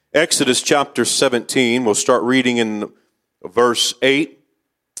Exodus chapter 17, we'll start reading in verse 8.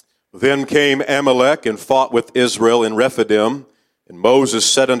 Then came Amalek and fought with Israel in Rephidim. And Moses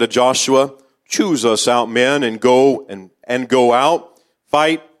said unto Joshua, choose us out men and go out,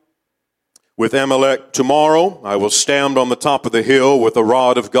 fight with Amalek tomorrow. I will stand on the top of the hill with the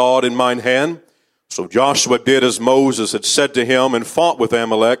rod of God in mine hand. So Joshua did as Moses had said to him and fought with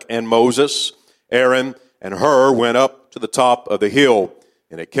Amalek, and Moses, Aaron, and Hur went up to the top of the hill.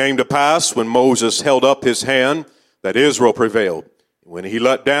 And it came to pass when Moses held up his hand that Israel prevailed. When he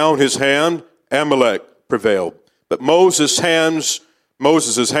let down his hand, Amalek prevailed. But Moses' hands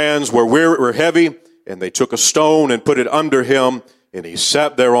were heavy, and they took a stone and put it under him, and he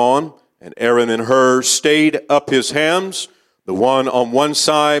sat thereon. And Aaron and Hur stayed up his hands, the one on one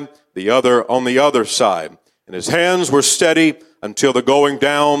side, the other on the other side. And his hands were steady until the going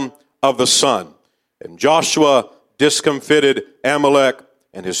down of the sun. And Joshua discomfited Amalek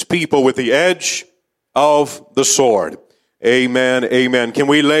and his people with the edge of the sword. Amen, amen. Can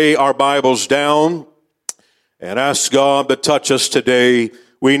we lay our Bibles down and ask God to touch us today?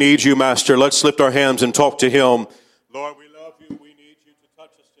 We need you, Master. Let's lift our hands and talk to him. Lord, we love you. We need you to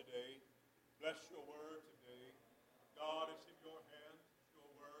touch us today. Bless your word today. God, it's in your hands,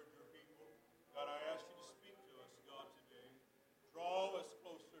 your word, your people. God, I ask you to speak to us, God, today. Draw us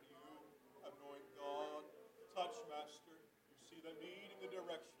closer to you. Anoint God. Touch, Master. You see the need and the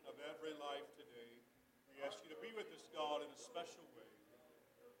direction of every life today. We ask you to be with us, God, in a special way.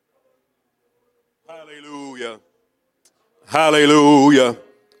 Hallelujah. Hallelujah.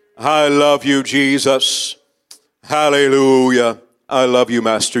 I love you, Jesus. Hallelujah. I love you,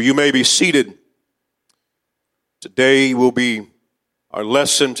 Master. You may be seated. Our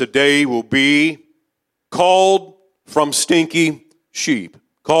lesson today will be called from stinky sheep.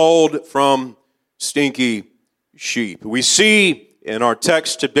 Called from stinky sheep. We see in our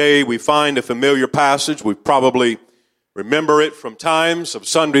text today, we find a familiar passage. We probably remember it from times of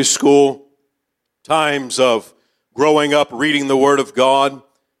Sunday school, times of growing up reading the Word of God,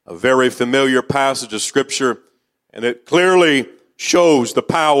 a very familiar passage of Scripture, and it clearly shows the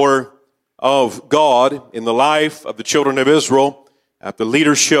power of God in the life of the children of Israel at the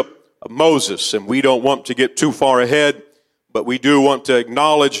leadership of Moses. And we don't want to get too far ahead, but we do want to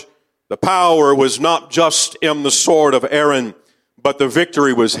acknowledge the power was not just in the sword of Aaron, but the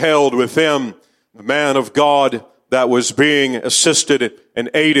victory was held within the man of God that was being assisted and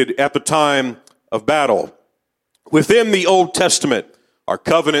aided at the time of battle. Within the Old Testament are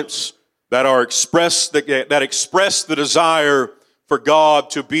covenants that express the desire for God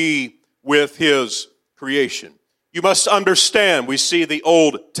to be with his creation. You must understand, we see the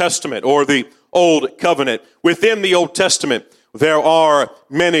Old Testament or the Old Covenant. Within the Old Testament, there are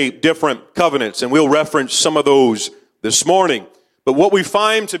many different covenants, and we'll reference some of those this morning. But what we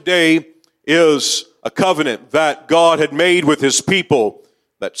find today is a covenant that God had made with his people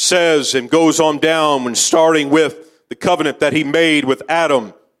that says and goes on down when starting with the covenant that he made with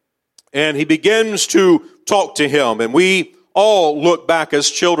Adam. And he begins to talk to him. And we all look back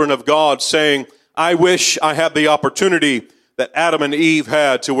as children of God saying, I wish I had the opportunity that Adam and Eve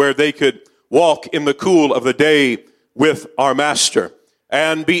had to where they could walk in the cool of the day with our Master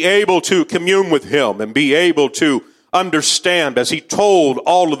and be able to commune with him and be able to understand as he told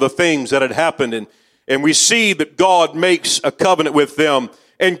all of the things that had happened. And we see that God makes a covenant with them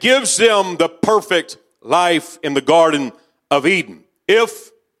and gives them the perfect life in the Garden of Eden if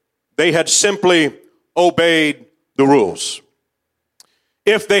they had simply obeyed the rules.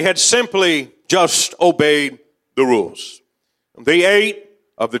 If they had simply just obeyed the rules. They ate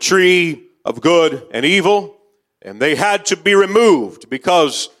of the tree of good and evil, and they had to be removed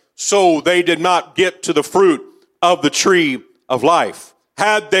because so they did not get to the fruit of the tree of life.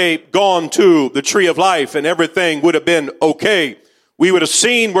 Had they gone to the tree of life and everything would have been okay, we would have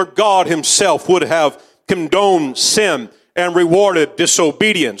seen where God himself would have condoned sin and rewarded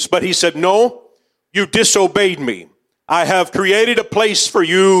disobedience. But he said, no, you disobeyed me. I have created a place for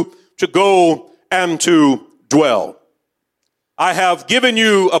you to go and to dwell. I have given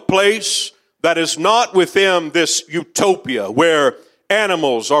you a place that is not within this utopia where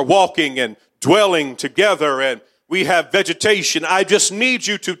animals are walking and dwelling together and we have vegetation. I just need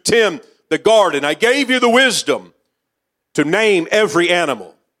you to tend the garden. I gave you the wisdom to name every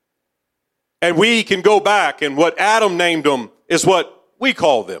animal. And we can go back and what Adam named them is what we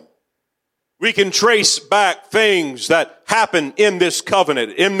call them. We can trace back things that happened in this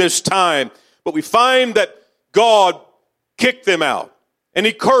covenant, in this time. But we find that God kicked them out. And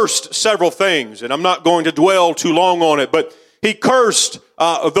he cursed several things. And I'm not going to dwell too long on it. But he cursed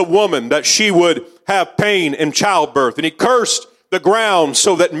the woman that she would have pain in childbirth. And he cursed the ground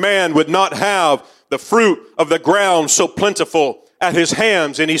so that man would not have the fruit of the ground so plentiful at his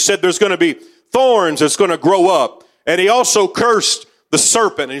hands. And he said there's going to be thorns that's going to grow up. And he also cursed the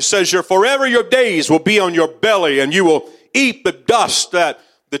serpent. And he says, forever your days will be on your belly, and you will eat the dust that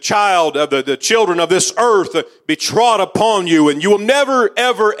the children of this earth be trod upon you. And you will never,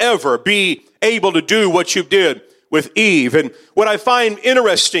 ever, ever be able to do what you did with Eve. And what I find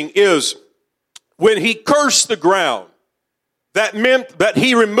interesting is when he cursed the ground, that meant that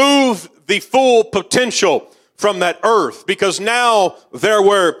he removed the full potential from that earth, because now there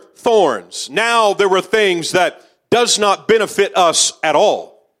were thorns. Now there were things that does not benefit us at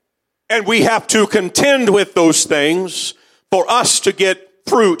all. And we have to contend with those things for us to get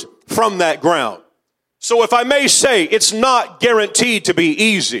fruit from that ground. So if I may say, it's not guaranteed to be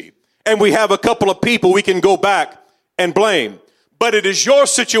easy. And we have a couple of people we can go back and blame. But it is your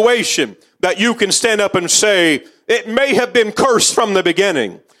situation that you can stand up and say, it may have been cursed from the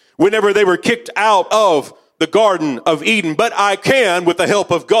beginning, whenever they were kicked out of the Garden of Eden. But I can, with the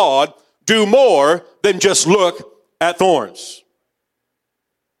help of God, do more than just look at thorns.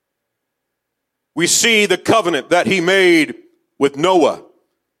 We see the covenant that he made with Noah.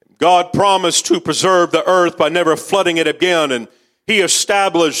 God promised to preserve the earth by never flooding it again. And he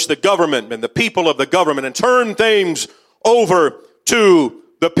established the government and the people of the government and turned things over to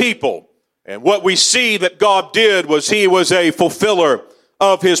the people. And what we see that God did was he was a fulfiller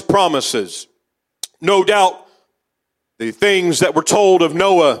of his promises. No doubt the things that were told of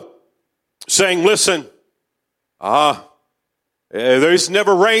Noah, saying, listen, there's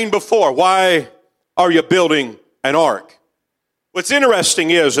never rained before. Why are you building an ark? What's interesting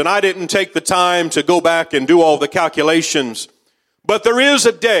is, and I didn't take the time to go back and do all the calculations, but there is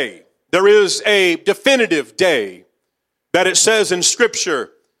a day, there is a definitive day that it says in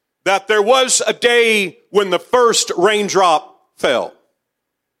Scripture that there was a day when the first raindrop fell.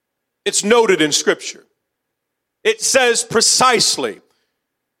 It's noted in Scripture. It says precisely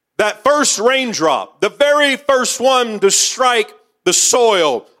that first raindrop, the very first one to strike the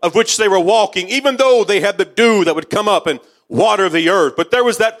soil of which they were walking, even though they had the dew that would come up and water the earth. But there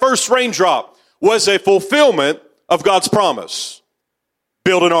was that first raindrop was a fulfillment of God's promise.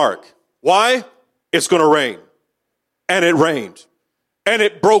 Build an ark. Why? It's going to rain. And it rained. And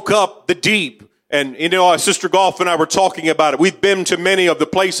it broke up the deep. And, our Sister Golf and I were talking about it. We've been to many of the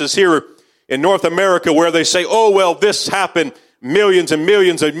places here in North America where they say, oh, well, this happened millions and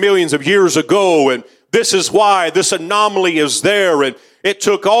millions and millions of years ago. And this is why this anomaly is there. And it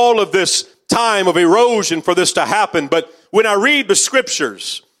took all of this time of erosion for this to happen. But when I read the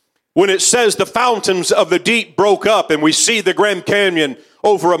Scriptures, when it says the fountains of the deep broke up and we see the Grand Canyon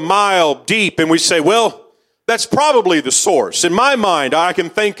over a mile deep, and we say, well, that's probably the source. In my mind, I can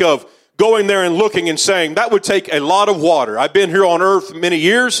think of going there and looking and saying, that would take a lot of water. I've been here on earth many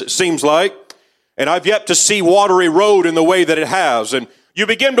years, it seems like, and I've yet to see water erode in the way that it has. And you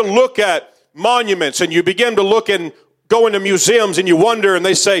begin to look at monuments, and you begin to look and go into museums, and you wonder, and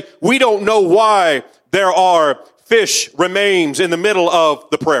they say, we don't know why there are fish remains in the middle of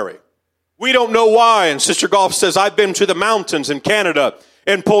the prairie. We don't know why. And Sister Golf says, I've been to the mountains in Canada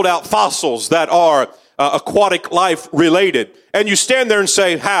and pulled out fossils that are aquatic life related. And you stand there and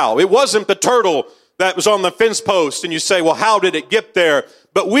say, how? It wasn't the turtle that was on the fence post. And you say, well, how did it get there?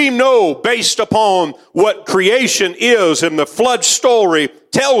 But we know, based upon what creation is, and the flood story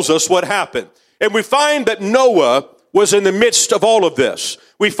tells us what happened. And we find that Noah was in the midst of all of this.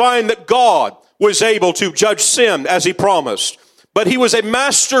 We find that God was able to judge sin as he promised. But he was a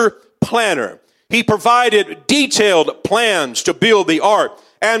master planner. He provided detailed plans to build the ark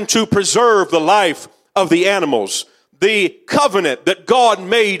and to preserve the life of the animals. The covenant that God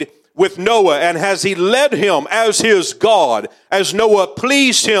made with Noah, and as he led him as his God, as Noah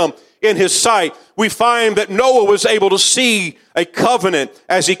pleased him in his sight, we find that Noah was able to see a covenant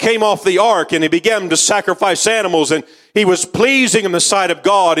as he came off the ark and he began to sacrifice animals, and he was pleasing in the sight of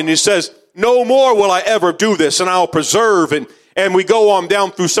God. And he says, no more will I ever do this, and I'll preserve. And we go on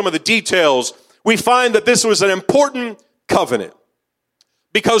down through some of the details. We find that this was an important covenant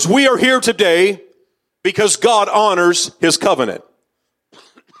because we are here today because God honors his covenant.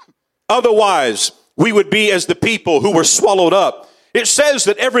 Otherwise, we would be as the people who were swallowed up. It says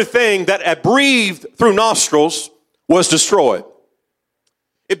that everything that had breathed through nostrils was destroyed.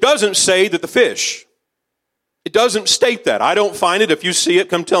 It doesn't say that the fish. It doesn't state that. I don't find it. If you see it,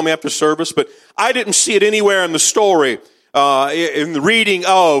 come tell me after service. But I didn't see it anywhere in the story, in the reading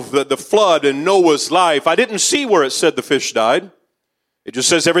of the flood and Noah's life. I didn't see where it said the fish died. It just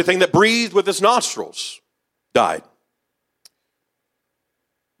says everything that breathed with its nostrils died.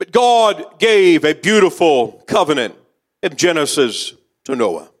 But God gave a beautiful covenant in Genesis to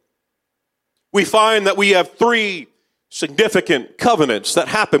Noah. We find that we have three significant covenants that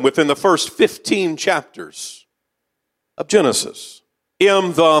happen within the first 15 chapters of Genesis.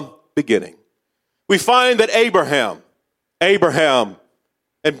 In the beginning, we find that Abraham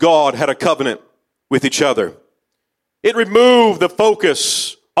and God had a covenant with each other. It removed the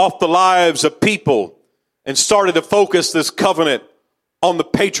focus off the lives of people and started to focus this covenant on the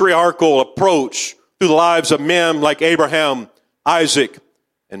patriarchal approach through the lives of men like Abraham, Isaac,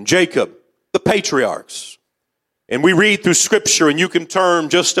 and Jacob, the patriarchs. And we read through Scripture, and you can turn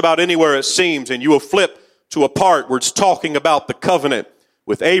just about anywhere it seems, and you will flip to a part where it's talking about the covenant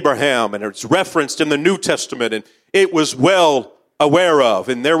with Abraham, and it's referenced in the New Testament, and it was well aware of.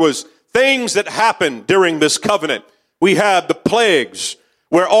 And there was things that happened during this covenant. We had the plagues,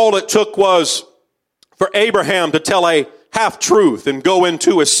 where all it took was for Abraham to tell a half-truth and go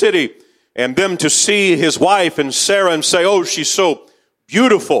into a city, and them to see his wife and Sarah and say, oh, she's so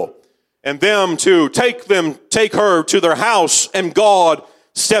beautiful. And them to take her to their house, and God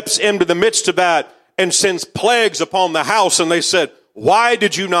steps into the midst of that and sends plagues upon the house. And they said, why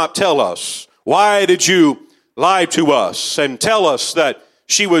did you not tell us? Why did you lie to us and tell us that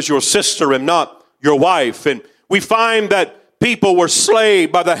she was your sister and not your wife? And we find that people were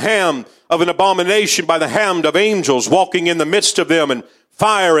slain by the hand of an abomination, by the hand of angels walking in the midst of them, and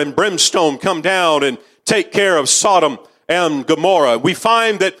fire and brimstone come down and take care of Sodom and Gomorrah. We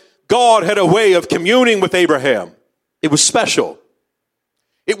find that God had a way of communing with Abraham. It was special.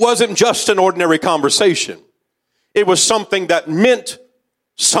 It wasn't just an ordinary conversation. It was something that meant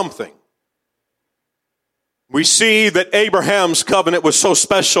something. We see that Abraham's covenant was so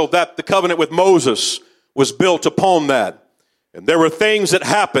special that the covenant with Moses was built upon that. And there were things that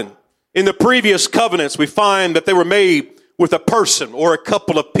happened. In the previous covenants, we find that they were made with a person or a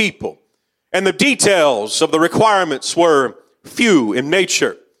couple of people. And the details of the requirements were few in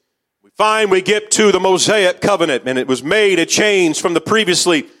nature. We get to the Mosaic covenant, and it was made a change from the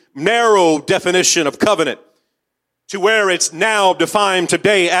previously narrow definition of covenant to where it's now defined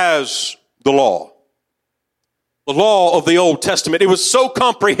today as the law. The law of the Old Testament. It was so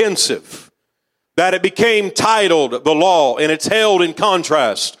comprehensive that it became titled the law, and it's held in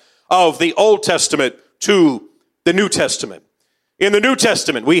contrast of the Old Testament to the New Testament. In the New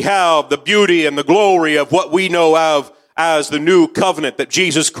Testament, we have the beauty and the glory of what we know of as the new covenant that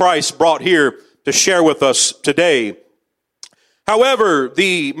Jesus Christ brought here to share with us today. However,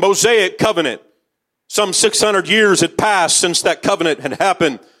 the Mosaic covenant, some 600 years had passed since that covenant had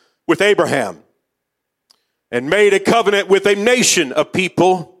happened with Abraham, and made a covenant with a nation of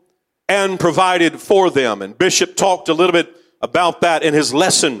people and provided for them. And Bishop talked a little bit about that in his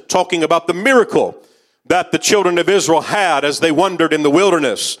lesson, talking about the miracle that the children of Israel had as they wandered in the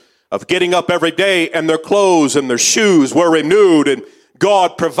wilderness, of getting up every day and their clothes and their shoes were renewed, and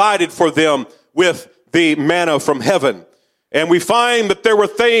God provided for them with the manna from heaven. And we find that there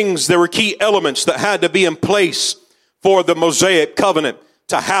were key elements that had to be in place for the Mosaic covenant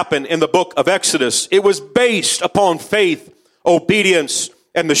to happen in the book of Exodus. It was based upon faith, obedience,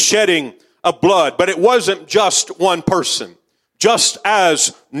 and the shedding of blood. But it wasn't just one person. Just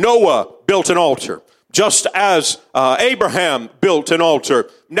as Noah built an altar, just as Abraham built an altar,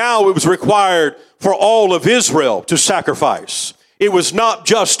 now it was required for all of Israel to sacrifice. It was not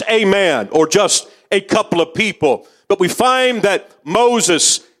just a man or just a couple of people, but we find that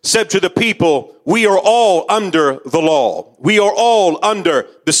Moses said to the people, we are all under the law. We are all under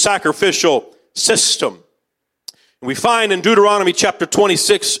the sacrificial system. And we find in Deuteronomy chapter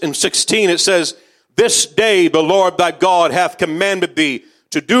 26 and 16, it says, this day the Lord thy God hath commanded thee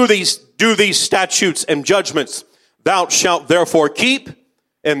to do these statutes and judgments. Thou shalt therefore keep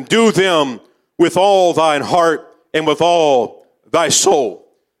and do them with all thine heart and with all thy soul.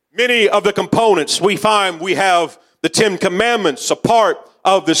 Many of the components we find we have the 10 commandments, a part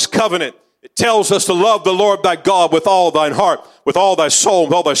of this covenant. It tells us to love the Lord thy God with all thine heart, with all thy soul,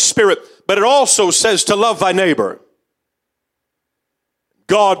 with all thy spirit. But it also says to love thy neighbor.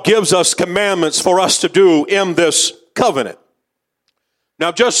 God gives us commandments for us to do in this covenant.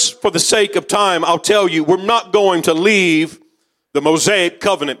 Now, just for the sake of time, I'll tell you, we're not going to leave the Mosaic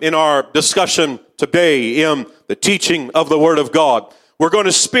covenant in our discussion today in the teaching of the Word of God. We're going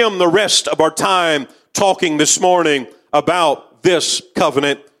to spend the rest of our time talking this morning about this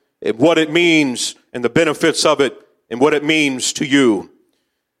covenant and what it means and the benefits of it and what it means to you.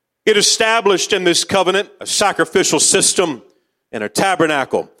 It established in this covenant a sacrificial system and a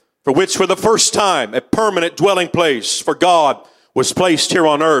tabernacle for which for the first time a permanent dwelling place for God was placed here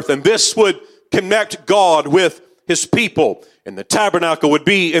on earth. And this would connect God with his people. And the tabernacle would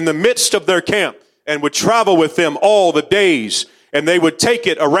be in the midst of their camp. and would travel with them all the days, and they would take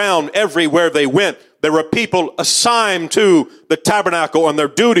it around everywhere they went. There were people assigned to the tabernacle on their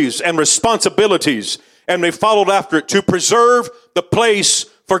duties and responsibilities, and they followed after it to preserve the place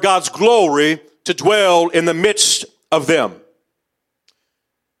for God's glory to dwell in the midst of them.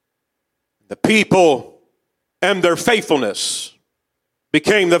 The people and their faithfulness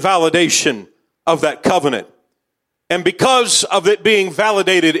became the validation of that covenant. And because of it being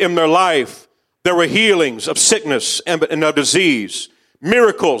validated in their life, there were healings of sickness and of disease,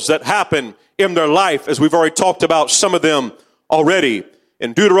 miracles that happened in their life, as we've already talked about some of them already.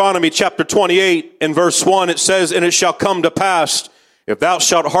 In Deuteronomy chapter 28 and verse 1, it says, "And it shall come to pass, if thou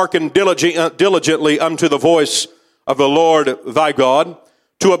shalt hearken diligently unto the voice of the Lord thy God,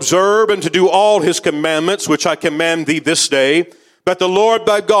 to observe and to do all his commandments, which I command thee this day, that the Lord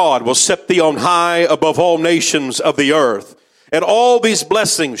thy God will set thee on high above all nations of the earth. And all these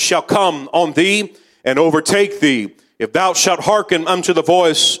blessings shall come on thee and overtake thee, if thou shalt hearken unto the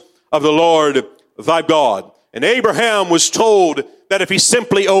voice of the Lord thy God." And Abraham was told that if he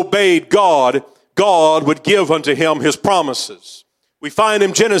simply obeyed God, God would give unto him his promises. We find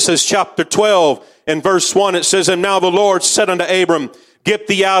in Genesis chapter 12 and verse 1, it says, "And now the Lord said unto Abram, Get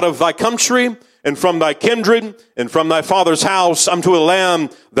thee out of thy country, and from thy kindred, and from thy father's house, unto a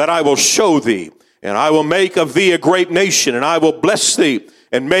land that I will show thee. And I will make of thee a great nation, and I will bless thee,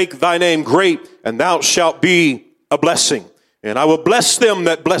 and make thy name great, and thou shalt be a blessing. And I will bless them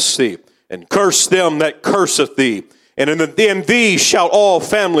that bless thee, and curse them that curseth thee. And in thee shall all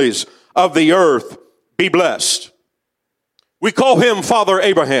families of the earth be blessed." We call him Father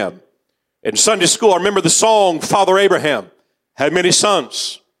Abraham. In Sunday school, I remember the song, "Father Abraham had many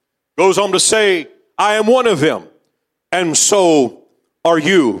sons." Goes on to say, "I am one of them, and so are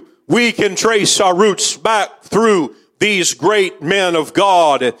you." We can trace our roots back through these great men of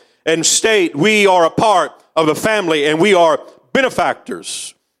God and state we are a part of the family, and we are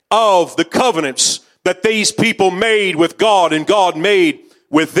benefactors of the covenants that these people made with God and God made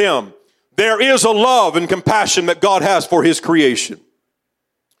with them. There is a love and compassion that God has for his creation.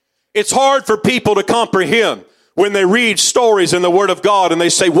 It's hard for people to comprehend when they read stories in the Word of God and they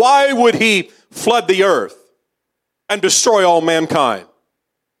say, why would he flood the earth and destroy all mankind?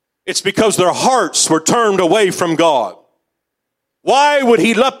 It's because their hearts were turned away from God. Why would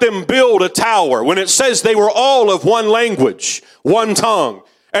he let them build a tower when it says they were all of one language, one tongue,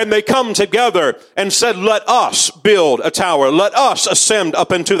 and they come together and said, let us build a tower, let us ascend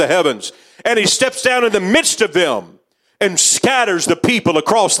up into the heavens. And he steps down in the midst of them and scatters the people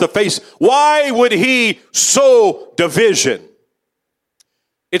across the face. Why would he sow division?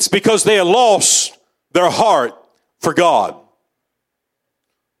 It's because they had lost their heart for God.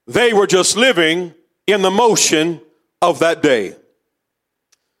 They were just living in the motion of that day.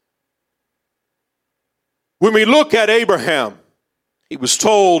 When we look at Abraham, he was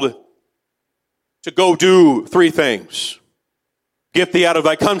told to go do three things. Get thee out of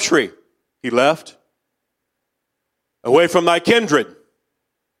thy country. He left. Away from thy kindred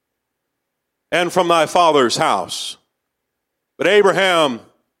and from thy father's house. But Abraham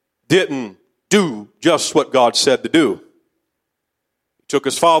didn't do just what God said to do. He took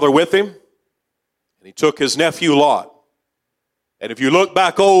his father with him, and he took his nephew Lot. And if you look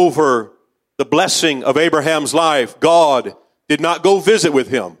back over the blessing of Abraham's life, God did not go visit with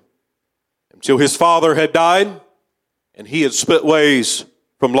him until his father had died and he had split ways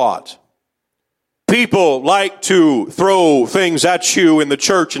from Lot. People like to throw things at you in the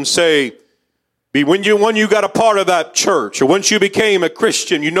church and say, when you got a part of that church, or once you became a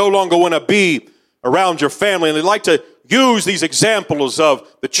Christian, you no longer want to be around your family. And they like to use these examples of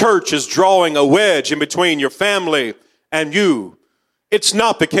the church as drawing a wedge in between your family and you. It's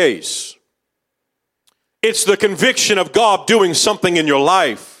not the case. It's the conviction of God doing something in your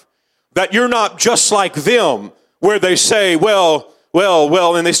life, that you're not just like them, where they say, well,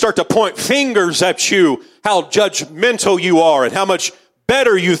 and they start to point fingers at you, how judgmental you are and how much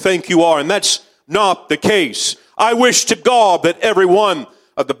better you think you are. And that's not the case. I wish to God that every one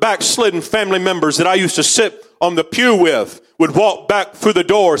of the backslidden family members that I used to sit on the pew with would walk back through the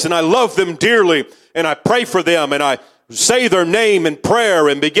doors. And I love them dearly, and I pray for them, and I say their name in prayer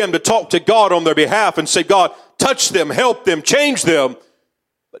and begin to talk to God on their behalf and say, God, touch them, help them, change them.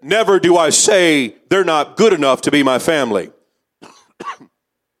 But never do I say they're not good enough to be my family.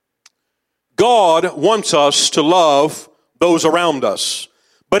 God wants us to love those around us,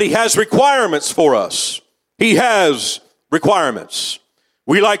 but he has requirements for us. He has requirements.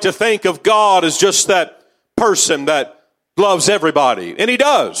 We like to think of God as just that person that loves everybody, and he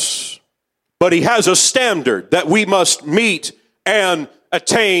does. But he has a standard that we must meet and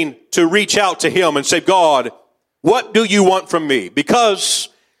attain to reach out to him and say, God, what do you want from me? Because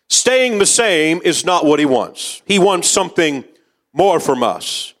staying the same is not what he wants. He wants something more from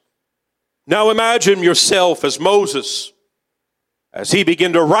us. Now imagine yourself as Moses, as he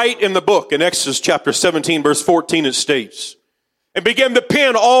began to write in the book. In Exodus chapter 17, verse 14, it states, and began to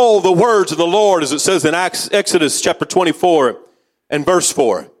pen all the words of the Lord, as it says in Exodus chapter 24 and verse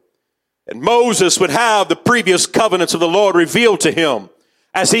 4. And Moses would have the previous covenants of the Lord revealed to him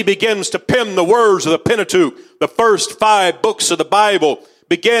as he begins to pen the words of the Pentateuch, the first 5 books of the Bible,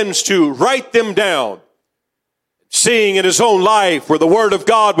 begins to write them down, seeing in his own life where the Word of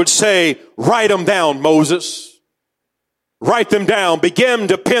God would say, write them down, Moses. Write them down, begin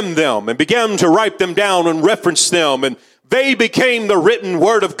to pen them, and begin to write them down and reference them, and they became the written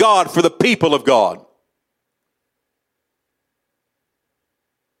Word of God for the people of God.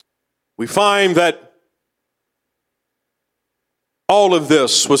 We find that all of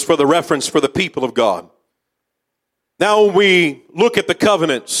this was for the reference for the people of God. Now when we look at the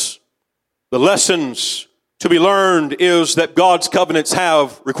covenants, the lessons to be learned is that God's covenants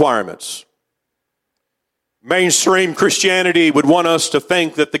have requirements. Mainstream Christianity would want us to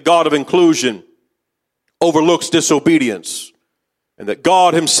think that the God of inclusion overlooks disobedience, and that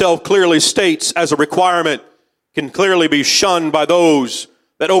God himself clearly states as a requirement can clearly be shunned by those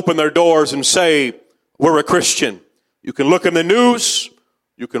that open their doors and say, we're a Christian. You can look in the news,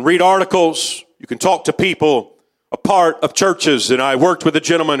 you can read articles, you can talk to people a part of churches. And I worked with a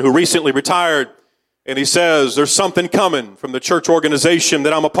gentleman who recently retired, and he says, there's something coming from the church organization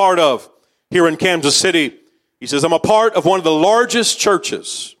that I'm a part of here in Kansas City. He says, I'm a part of one of the largest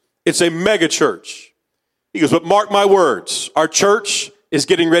churches. It's a mega church. He goes, but mark my words, our church is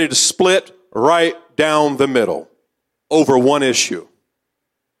getting ready to split right down the middle over one issue.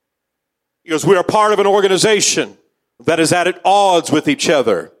 He goes, we are part of an organization that is at odds with each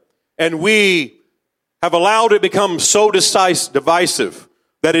other, and we have allowed it become so divisive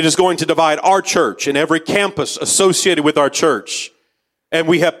that it is going to divide our church and every campus associated with our church. And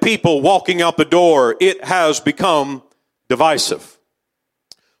we have people walking out the door. It has become divisive.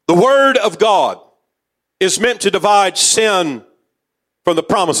 The Word of God is meant to divide sin from the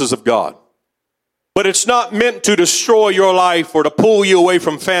promises of God. But it's not meant to destroy your life or to pull you away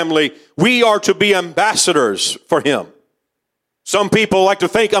from family. We are to be ambassadors for him. Some people like to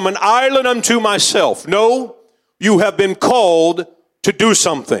think I'm an island unto myself. No, you have been called to do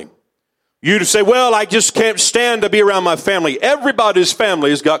something. You say, well, I just can't stand to be around my family. Everybody's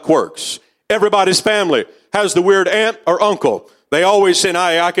family has got quirks. Everybody's family has the weird aunt or uncle. They always say,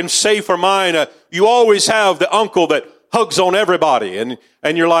 I can say for mine, you always have the uncle that hugs on everybody. And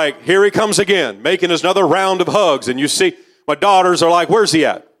you're like, here he comes again, making his another round of hugs. And you see, my daughters are like, where's he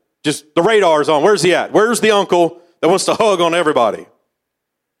at? Just the radar's on. Where's he at? Where's the uncle that wants to hug on everybody?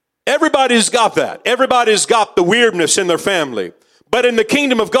 Everybody's got that. Everybody's got the weirdness in their family. But in the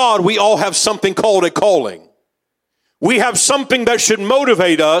kingdom of God, we all have something called a calling. We have something that should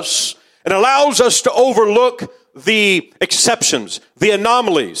motivate us and allows us to overlook the exceptions, the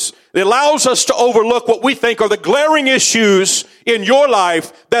anomalies. It allows us to overlook what we think are the glaring issues in your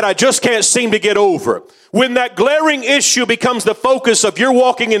life that I just can't seem to get over. When that glaring issue becomes the focus of your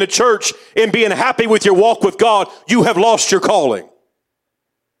walking in a church and being happy with your walk with God, you have lost your calling.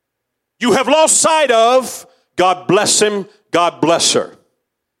 You have lost sight of, God bless him, God bless her.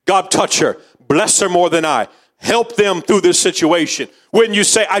 God touch her. Bless her more than I. Help them through this situation. When you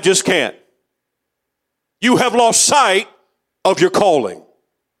say, I just can't, you have lost sight of your calling.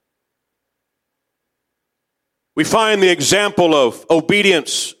 We find the example of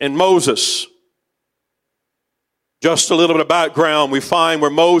obedience in Moses. Just a little bit of background. We find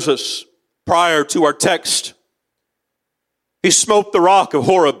where Moses, prior to our text, he smote the rock of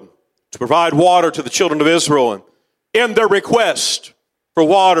Horeb to provide water to the children of Israel. And in their request for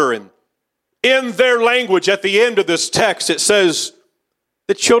water, and in their language at the end of this text, it says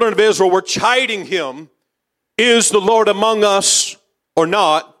the children of Israel were chiding him, is the Lord among us or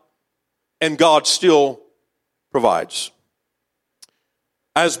not? And God still provides.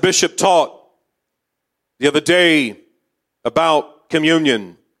 As Bishop taught the other day about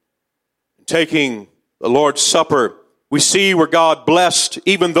communion, taking the Lord's Supper, we see where God blessed,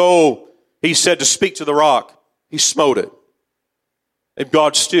 even though he said to speak to the rock, he smote it. And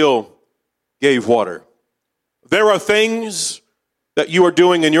God still gave water. There are things that you are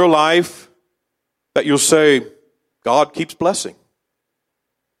doing in your life that you'll say, God keeps blessing.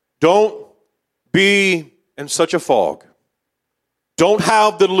 Don't be in such a fog. Don't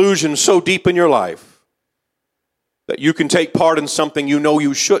have the delusion so deep in your life that you can take part in something you know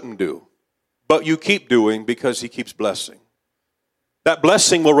you shouldn't do, but you keep doing because he keeps blessing. that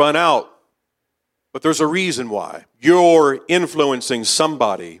blessing will run out. But there's a reason why. You're influencing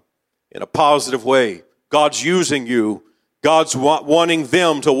somebody in a positive way. God's using you. God's wanting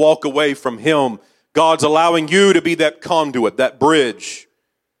them to walk away from Him. God's allowing you to be that conduit, that bridge.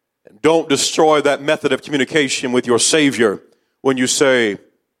 And don't destroy that method of communication with your Savior when you say,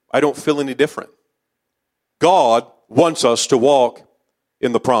 I don't feel any different. God wants us to walk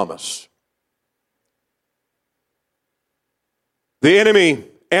in the promise. The enemy,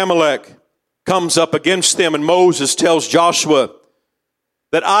 Amalek, comes up against them, and Moses tells Joshua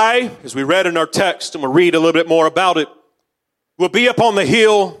that I, as we read in our text, and we'll read a little bit more about it, will be up on the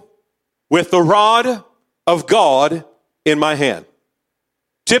hill with the rod of God in my hand.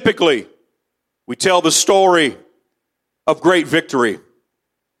 Typically, we tell the story of great victory.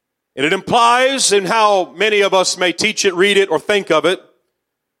 And it implies, in how many of us may teach it, read it, or think of it,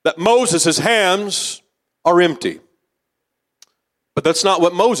 that Moses' hands are empty. But that's not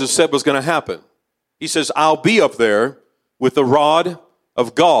what Moses said was going to happen. He says, I'll be up there with the rod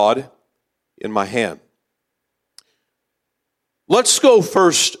of God in my hand. Let's go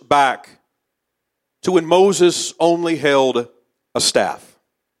first back to when Moses only held a staff.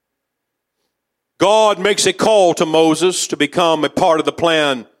 God makes a call to Moses to become a part of the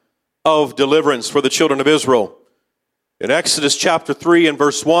plan of deliverance for the children of Israel. In Exodus chapter 3 and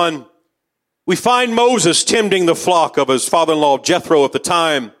verse 1, we find Moses tending the flock of his father-in-law Jethro at the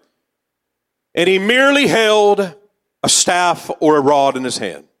time, and he merely held a staff or a rod in his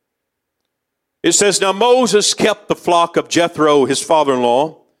hand. It says, now Moses kept the flock of Jethro, his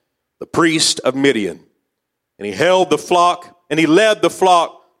father-in-law, the priest of Midian. And he held the flock, and he led the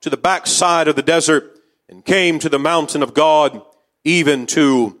flock to the backside of the desert and came to the mountain of God, even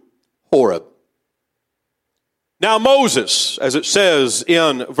to Horeb. Now Moses, as it says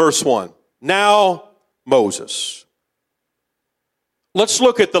in verse 1, now Moses. Let's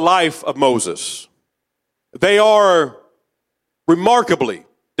look at the life of Moses. They are remarkably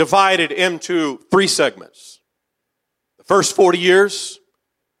divided into three segments. The first 40 years,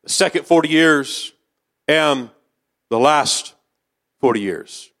 the second 40 years, and the last 40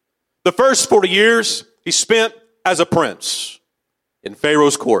 years. The first 40 years he spent as a prince in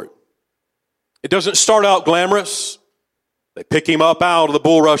Pharaoh's court. It doesn't start out glamorous. They pick him up out of the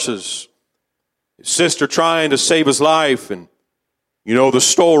bulrushes. His sister trying to save his life, and you know the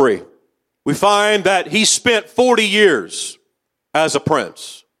story. We find that he spent 40 years as a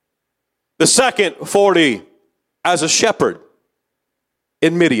prince. The second 40 as a shepherd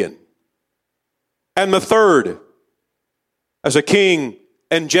in Midian. And the third as a king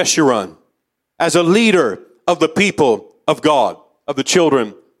in Jeshurun, as a leader of the people of God, of the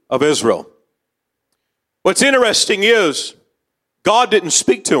children of Israel. What's interesting is God didn't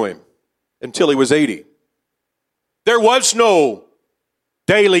speak to him until he was 80. There was no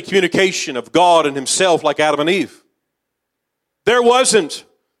daily communication of God and himself like Adam and Eve. There wasn't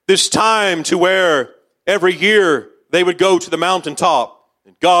this time to where every year they would go to the mountaintop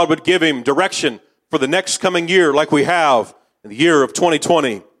and God would give him direction for the next coming year like we have in the year of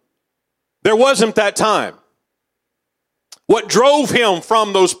 2020. There wasn't that time. What drove him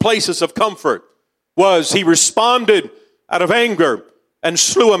from those places of comfort was he responded out of anger and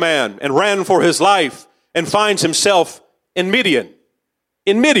slew a man and ran for his life and finds himself in Midian,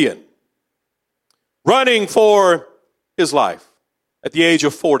 running for his life at the age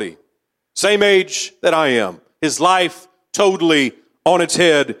of 40. Same age that I am. His life totally on its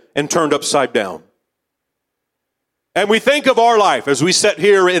head and turned upside down. And we think of our life as we sit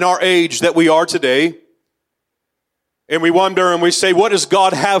here in our age that we are today, and we wonder and we say, what does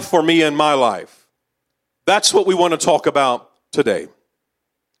God have for me in my life? That's what we want to talk about today.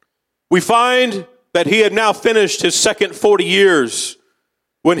 We find that he had now finished his second 40 years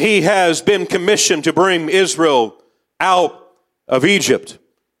when he has been commissioned to bring Israel out of Egypt.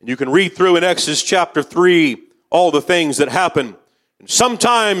 And you can read through in Exodus chapter 3 all the things that happen. And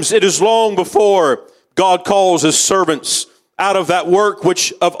sometimes it is long before God calls his servants out of that work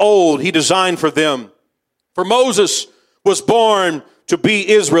which of old he designed for them. For Moses was born to be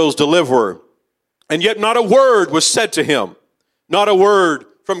Israel's deliverer. And yet not a word was said to him. Not a word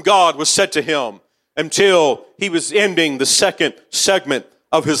from God was said to him until he was ending the second segment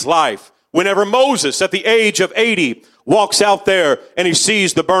of his life. Whenever Moses, at the age of 80, walks out there and he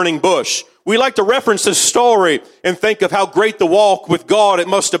sees the burning bush. We like to reference this story and think of how great the walk with God it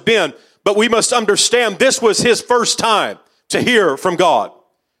must have been. But we must understand this was his first time to hear from God.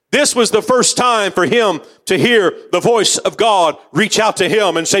 This was the first time for him to hear the voice of God reach out to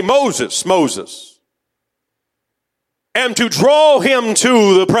him and say, Moses, Moses. And to draw him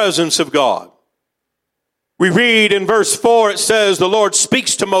to the presence of God. We read in verse 4, it says, the Lord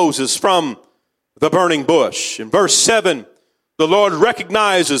speaks to Moses from the burning bush. In verse 7, the Lord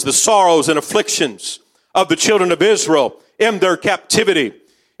recognizes the sorrows and afflictions of the children of Israel in their captivity.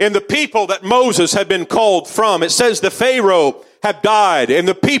 And the people that Moses had been called from, it says the Pharaoh had died, and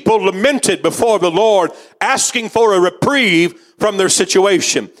the people lamented before the Lord, asking for a reprieve from their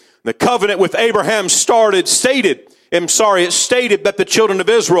situation. The covenant with Abraham stated that the children of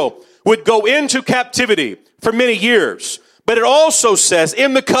Israel would go into captivity for many years. But it also says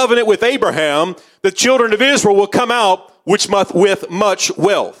in the covenant with Abraham, the children of Israel will come out with much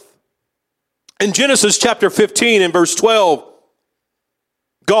wealth. In Genesis chapter 15 and verse 12,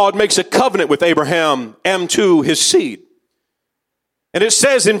 God makes a covenant with Abraham and to his seed. And it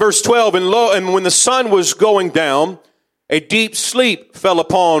says in verse 12, and when the sun was going down, a deep sleep fell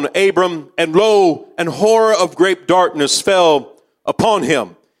upon Abram, and lo, an horror of great darkness fell upon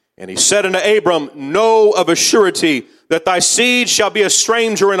him. And he said unto Abram, know of a surety that thy seed shall be a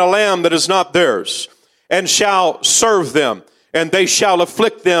stranger in a land that is not theirs, and shall serve them, and they shall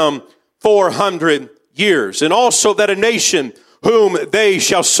afflict them 400 years. And also that a nation whom they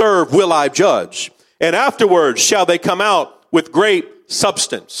shall serve will I judge. And afterwards shall they come out with great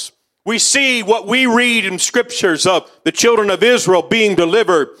substance. We see what we read in scriptures of the children of Israel being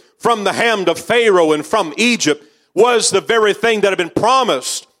delivered from the hand of Pharaoh and from Egypt was the very thing that had been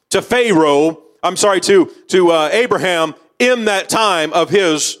promised to Abraham in that time of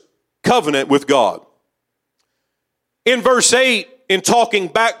his covenant with God. In verse 8, in talking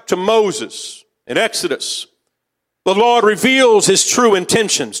back to Moses in Exodus, the Lord reveals his true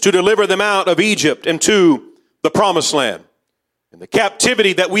intentions to deliver them out of Egypt and to the promised land. And the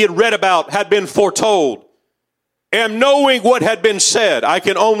captivity that we had read about had been foretold. And knowing what had been said, I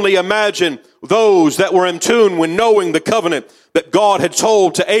can only imagine those that were in tune when knowing the covenant that God had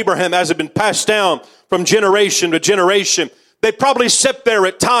told to Abraham as it had been passed down from generation to generation. They probably sat there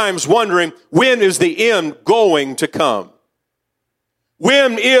at times wondering, when is the end going to come?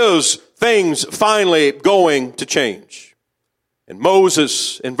 When is things finally going to change? And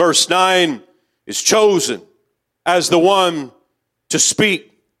Moses, in verse 9, is chosen as the one to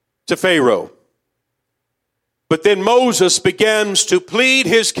speak to Pharaoh. But then Moses begins to plead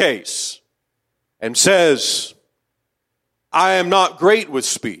his case and says, I am not great with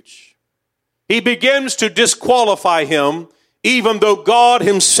speech. He begins to disqualify him, even though God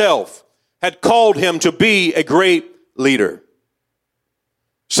himself had called him to be a great leader.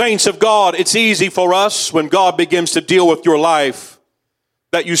 Saints of God, it's easy for us when God begins to deal with your life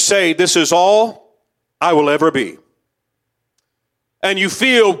that you say, this is all I will ever be. And you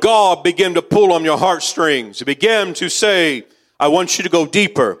feel God begin to pull on your heartstrings. You begin to say, I want you to go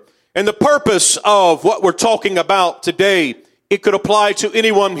deeper. And the purpose of what we're talking about today, it could apply to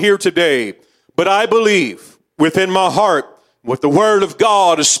anyone here today. But I believe within my heart, what the Word of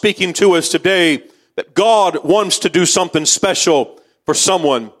God is speaking to us today, that God wants to do something special for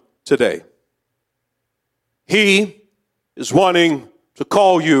someone today. He is wanting to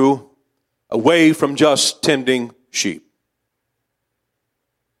call you away from just tending sheep.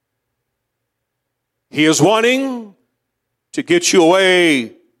 He is wanting to get you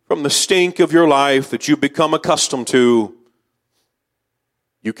away from the stink of your life that you've become accustomed to.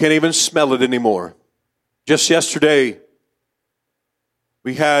 You can't even smell it anymore. Just yesterday,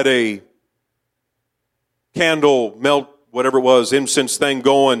 we had a candle melt, whatever it was, incense thing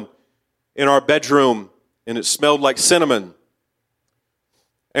going in our bedroom, and it smelled like cinnamon.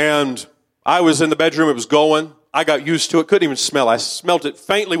 And I was in the bedroom, it was going. I got used to it, couldn't even smell. I smelled it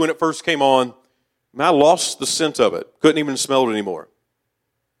faintly when it first came on. And I lost the scent of it. Couldn't even smell it anymore.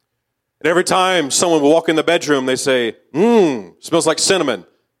 And every time someone would walk in the bedroom, they say, smells like cinnamon.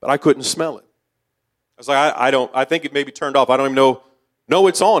 But I couldn't smell it. I was like, I think it may be turned off. I don't even know. No,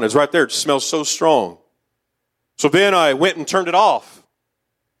 it's on. It's right there. It smells so strong. So then I went and turned it off.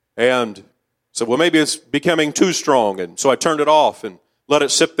 And said, well, maybe it's becoming too strong. And so I turned it off and let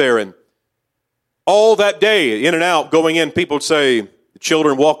it sit there. And all that day, in and out, going in, people would say, the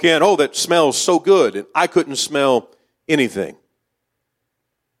children walk in, oh, that smells so good. And I couldn't smell anything.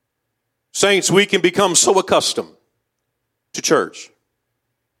 Saints, we can become so accustomed to church.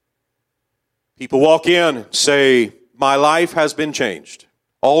 People walk in and say, my life has been changed.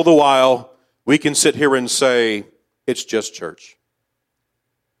 All the while, we can sit here and say, it's just church.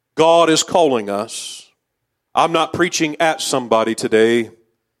 God is calling us. I'm not preaching at somebody today.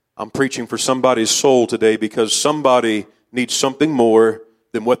 I'm preaching for somebody's soul today because somebody needs something more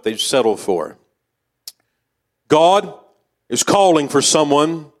than what they've settled for. God is calling for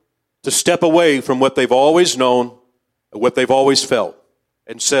someone to step away from what they've always known, what they've always felt,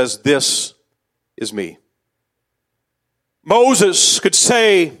 and says, this is me. Moses could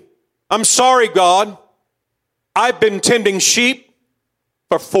say, I'm sorry, God. I've been tending sheep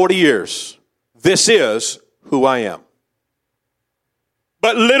for 40 years. This is who I am.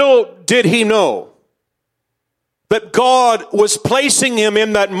 But little did he know that God was placing him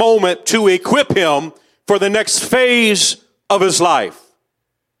in that moment to equip him for the next phase of his life.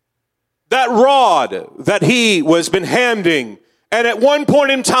 That rod that he was been handing, and at one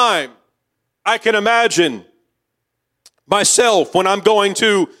point in time, I can imagine myself when I'm going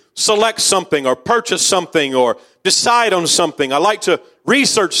to select something or purchase something or decide on something. I like to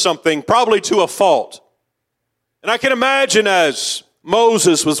research something, probably to a fault. And I can imagine as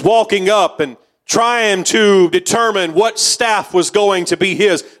Moses was walking up and trying to determine what staff was going to be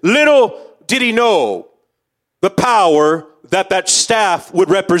his, little did he know the power that that staff would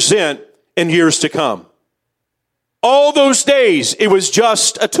represent in years to come. All those days, it was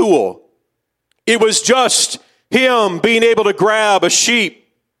just a tool. It was just him being able to grab a sheep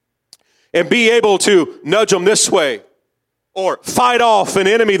and be able to nudge them this way or fight off an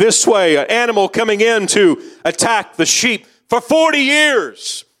enemy this way, an animal coming in to attack the sheep. For 40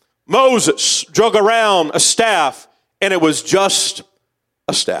 years, Moses drug around a staff, and it was just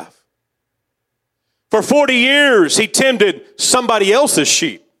a staff. For 40 years, he tended somebody else's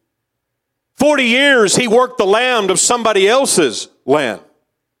sheep. 40 years, he worked the land of somebody else's land.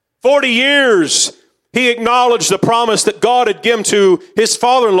 40 years, he acknowledged the promise that God had given to his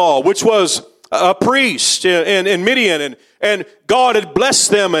father-in-law, which was a priest in Midian, and God had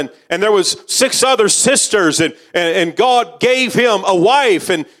blessed them, and there was 6 other sisters, and God gave him a wife,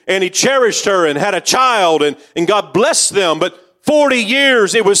 and he cherished her and had a child, and God blessed them. But 40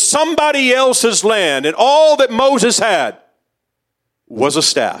 years, it was somebody else's land, and all that Moses had was a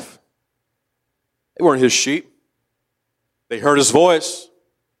staff. They weren't his sheep. They heard his voice.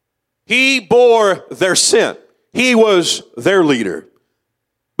 He bore their sin. He was their leader.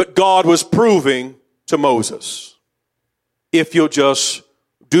 But God was proving to Moses, if you'll just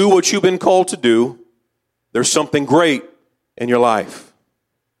do what you've been called to do, there's something great in your life.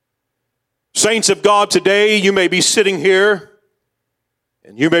 Saints of God, today you may be sitting here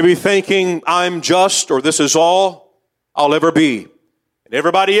and you may be thinking, I'm just, or this is all I'll ever be. And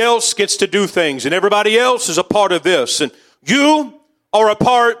everybody else gets to do things, and everybody else is a part of this. And you are a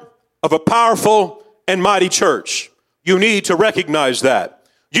part of a powerful and mighty church. You need to recognize that.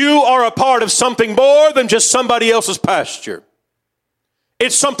 You are a part of something more than just somebody else's pasture.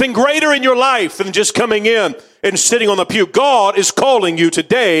 It's something greater in your life than just coming in and sitting on the pew. God is calling you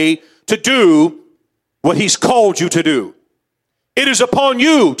today to do what he's called you to do. It is upon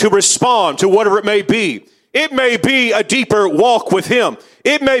you to respond to whatever it may be. It may be a deeper walk with him.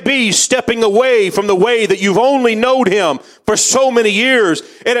 It may be stepping away from the way that you've only known him for so many years.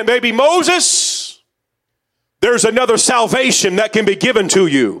 And it may be, Moses, there's another salvation that can be given to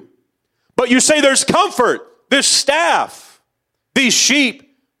you. But you say there's comfort, this staff, these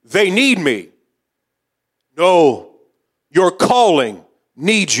sheep, they need me. No, your calling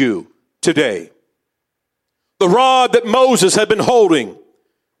needs you today. The rod that Moses had been holding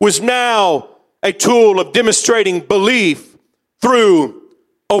was now a tool of demonstrating belief through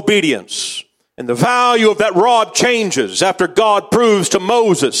obedience. And the value of that rod changes after God proves to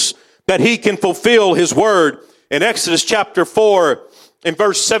Moses that he can fulfill his word. In Exodus chapter 4, in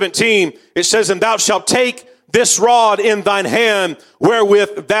verse 17, it says, and thou shalt take this rod in thine hand,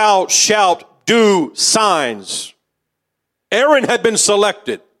 wherewith thou shalt do signs. Aaron had been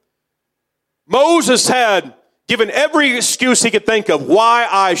selected. Moses had given every excuse he could think of why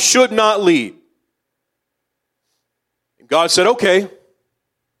I should not lead. And God said, okay,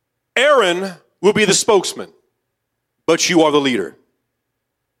 Aaron will be the spokesman, but you are the leader.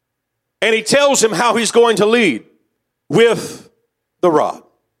 And he tells him how he's going to lead with the rod.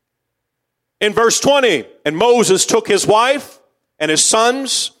 In verse 20, and Moses took his wife and his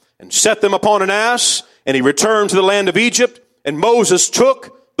sons and set them upon an ass, and he returned to the land of Egypt, and Moses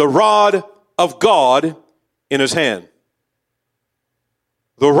took the rod of God in his hand.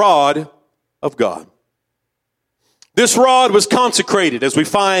 The rod of God. This rod was consecrated, as we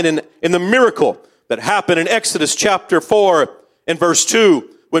find in the miracle that happened in Exodus chapter 4 and verse 2,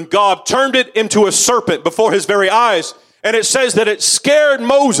 when God turned it into a serpent before his very eyes. And it says that it scared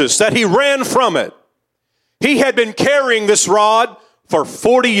Moses, that he ran from it. He had been carrying this rod for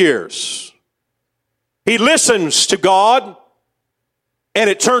 40 years. He listens to God, and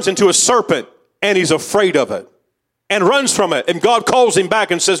it turns into a serpent, and he's afraid of it and runs from it. And God calls him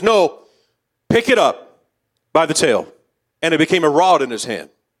back and says, no, pick it up by the tail. And it became a rod in his hand.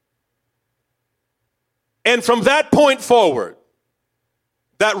 And from that point forward,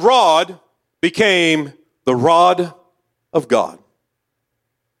 that rod became the rod of God.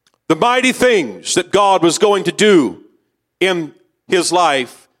 The mighty things that God was going to do in his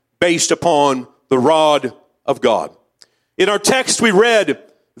life based upon the rod of God. In our text we read,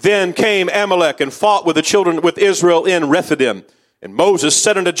 then came Amalek and fought with the children with Israel in Rephidim. And Moses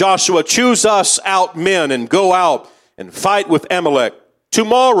said unto Joshua, choose us out men and go out and fight with Amalek.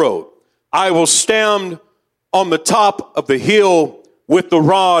 Tomorrow I will stand on the top of the hill with the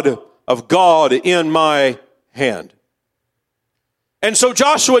rod of God in my hand. And so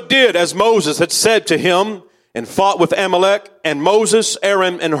Joshua did as Moses had said to him and fought with Amalek, and Moses,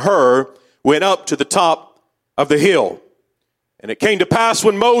 Aaron, and Hur went up to the top of the hill. And it came to pass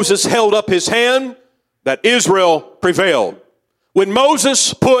when Moses held up his hand that Israel prevailed. When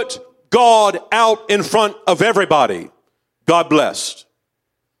Moses put God out in front of everybody, God blessed.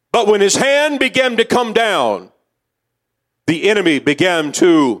 But when his hand began to come down, the enemy began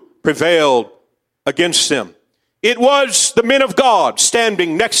to prevail against him. It was the men of God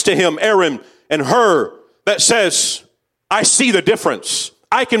standing next to him, Aaron and Hur, that says, I see the difference.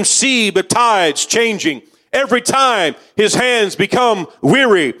 I can see the tides changing. Every time his hands become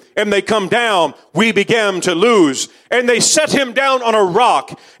weary and they come down, we began to lose. And they set him down on a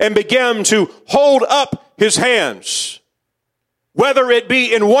rock and began to hold up his hands. Whether it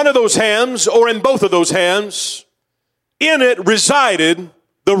be in one of those hands or in both of those hands, in it resided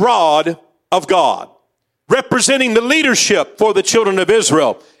the rod of God, representing the leadership for the children of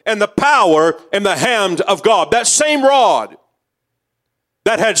Israel and the power and the hand of God. That same rod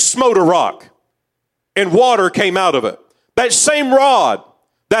that had smote a rock and water came out of it. That same rod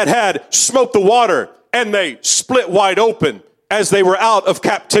that had smote the water and they split wide open as they were out of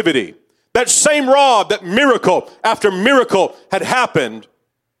captivity. That same rod that miracle after miracle had happened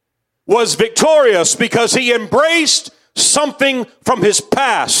was victorious because he embraced something from his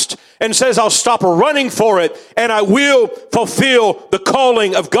past and says, I'll stop running for it and I will fulfill the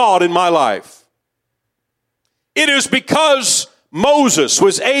calling of God in my life. It is because Moses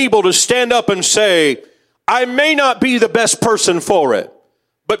was able to stand up and say, I may not be the best person for it,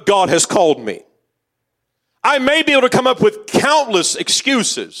 but God has called me. I may be able to come up with countless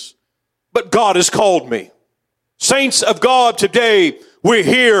excuses, but God has called me. Saints of God, today we're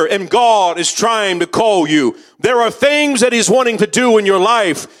here and God is trying to call you. There are things that he's wanting to do in your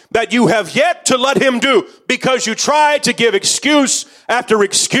life that you have yet to let him do because you try to give excuse after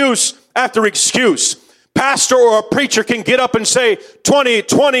excuse after excuse. Pastor or a preacher can get up and say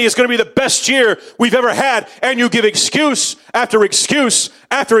 2020 is going to be the best year we've ever had, and you give excuse after excuse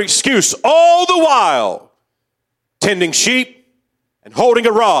after excuse, all the while tending sheep and holding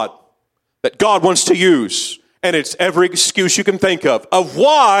a rod that God wants to use. And it's every excuse you can think of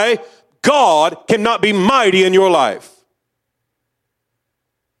why God cannot be mighty in your life.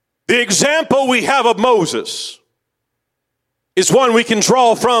 The example we have of Moses is one we can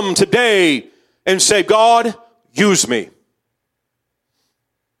draw from today and say, God, use me.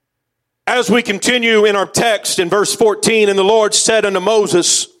 As we continue in our text in verse 14, and the Lord said unto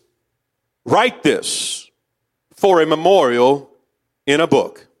Moses, write this for a memorial in a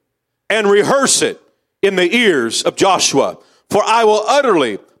book, and rehearse it in the ears of Joshua, for I will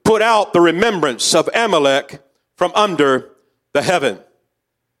utterly put out the remembrance of Amalek from under the heaven.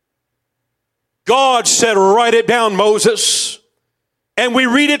 God said, write it down, Moses. And we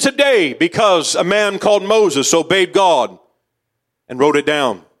read it today because a man called Moses obeyed God and wrote it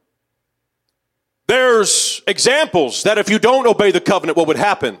down. There's examples that if you don't obey the covenant, what would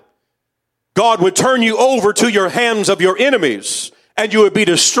happen? God would turn you over to your hands of your enemies and you would be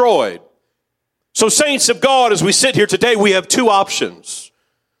destroyed. So saints of God, as we sit here today, we have two options.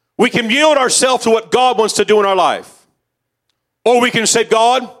 We can yield ourselves to what God wants to do in our life. Or we can say,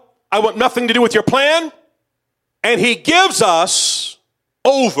 God, I want nothing to do with your plan. And he gives us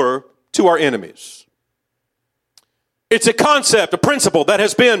over to our enemies. It's a concept, a principle that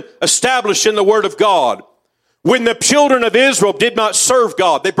has been established in the Word of God. When the children of Israel did not serve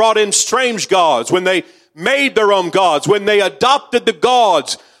God, they brought in strange gods. When they made their own gods, when they adopted the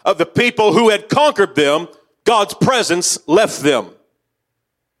gods of the people who had conquered them, God's presence left them.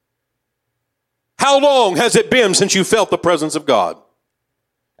 How long has it been since you felt the presence of God?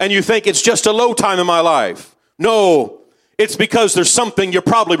 And you think it's just a low time in my life. No, it's because there's something you're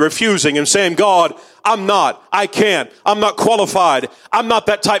probably refusing and saying, God, I can't, I'm not qualified. I'm not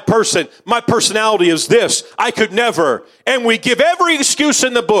that type person. My personality is this. I could never. And we give every excuse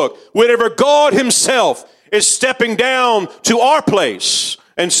in the book whenever God himself is stepping down to our place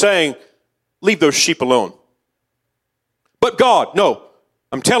and saying, leave those sheep alone. But God, no,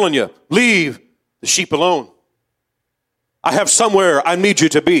 I'm telling you, leave the sheep alone. I have somewhere I need you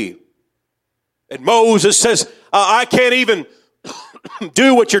to be. And Moses says, I can't even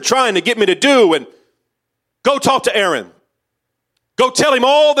do what you're trying to get me to do. And go talk to Aaron. Go tell him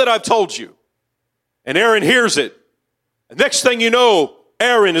all that I've told you. And Aaron hears it. And next thing you know,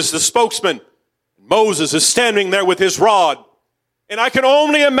 Aaron is the spokesman. Moses is standing there with his rod. And I can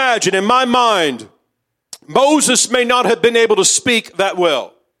only imagine in my mind, Moses may not have been able to speak that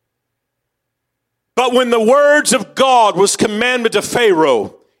well. But when the words of God was commanded to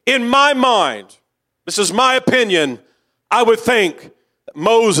Pharaoh, in my mind, this is my opinion, I would think that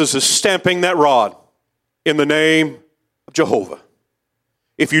Moses is stamping that rod in the name of Jehovah.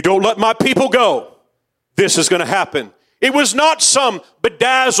 If you don't let my people go, this is going to happen. It was not some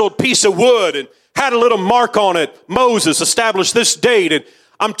bedazzled piece of wood and had a little mark on it. Moses established this date. And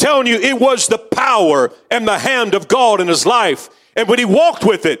I'm telling you, it was the power and the hand of God in his life. And when he walked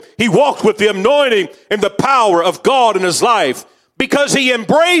with it, he walked with the anointing and the power of God in his life because he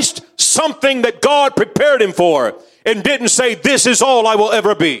embraced something that God prepared him for and didn't say, this is all I will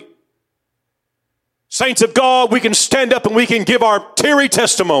ever be. Saints of God, we can stand up and we can give our teary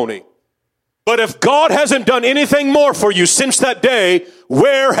testimony. But if God hasn't done anything more for you since that day,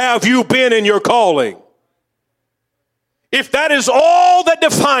 where have you been in your calling? If that is all that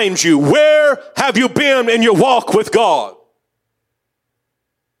defines you, where have you been in your walk with God?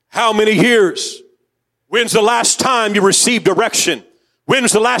 How many years? When's the last time you received direction?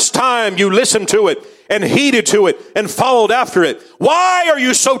 When's the last time you listened to it and heeded to it and followed after it? Why are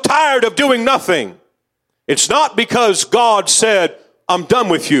you so tired of doing nothing? It's not because God said, I'm done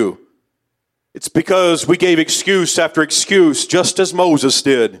with you. It's because we gave excuse after excuse, just as Moses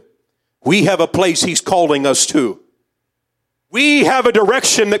did. We have a place he's calling us to. We have a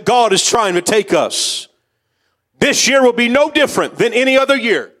direction that God is trying to take us. This year will be no different than any other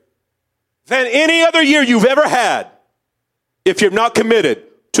year. Than any other year you've ever had if you're not committed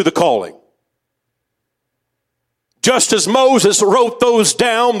to the calling. Just as Moses wrote those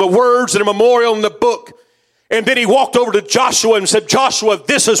down, the words in a memorial in the book, and then he walked over to Joshua and said, Joshua,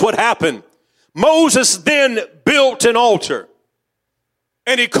 this is what happened. Moses then built an altar,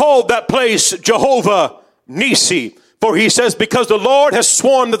 and he called that place Jehovah Nissi. For he says, because the Lord has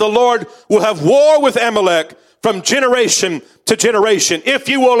sworn that the Lord will have war with Amalek from generation to generation. If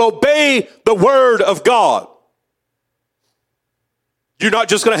you will obey the word of God, you're not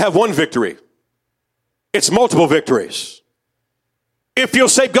just going to have one victory. It's multiple victories. If you'll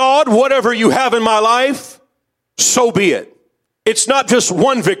say, God, whatever you have in my life, so be it. It's not just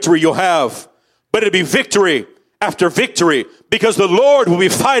one victory you'll have, but it'll be victory after victory, because the Lord will be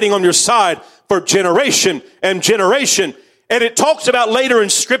fighting on your side for generation and generation. And it talks about later in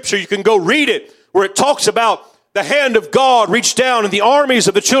Scripture, you can go read it, where it talks about the hand of God reached down and the armies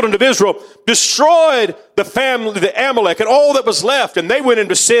of the children of Israel destroyed the family, the Amalek, and all that was left. And they went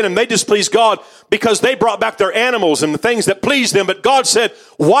into sin and they displeased God because they brought back their animals and the things that pleased them. But God said,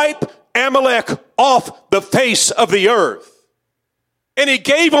 wipe Amalek off the face of the earth. And he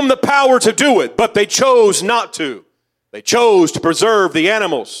gave them the power to do it, but they chose not to. They chose to preserve the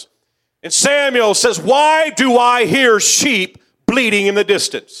animals. And Samuel says, why do I hear sheep bleating in the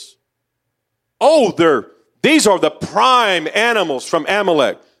distance? Oh, these are the prime animals from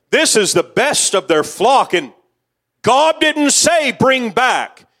Amalek. This is the best of their flock. And God didn't say bring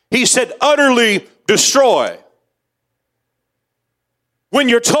back. He said utterly destroy. When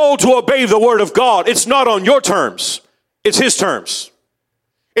you're told to obey the word of God, it's not on your terms. It's his terms.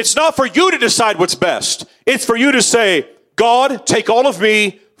 It's not for you to decide what's best. It's for you to say, God, take all of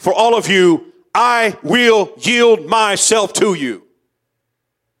me for all of you. I will yield myself to you.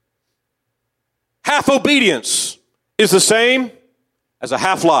 Half obedience is the same as a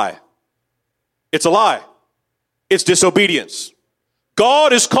half lie. It's a lie. It's disobedience.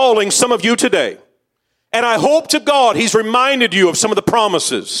 God is calling some of you today. And I hope to God he's reminded you of some of the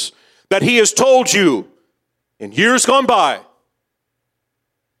promises that he has told you in years gone by.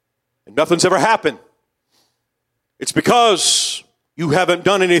 And nothing's ever happened. It's because you haven't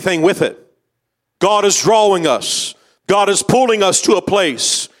done anything with it. God is drawing us. God is pulling us to a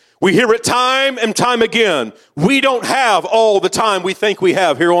place. We hear it time and time again. We don't have all the time we think we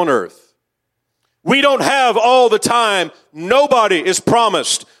have here on earth. We don't have all the time. Nobody is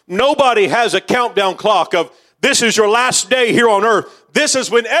promised. Nobody has a countdown clock of this is your last day here on earth. This is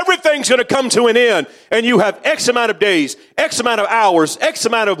when everything's going to come to an end. And you have X amount of days, X amount of hours, X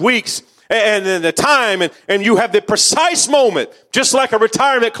amount of weeks, and then the time. And you have the precise moment, just like a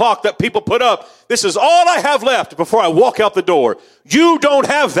retirement clock that people put up. This is all I have left before I walk out the door. You don't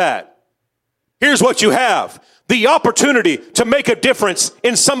have that. Here's what you have. The opportunity to make a difference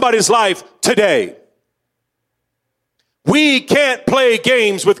in somebody's life today. We can't play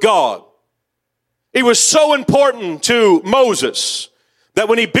games with God. It was so important to Moses that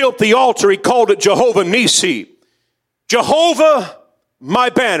when he built the altar, he called it Jehovah Nissi. Jehovah, my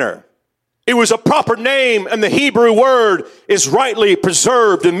banner. It was a proper name, and the Hebrew word is rightly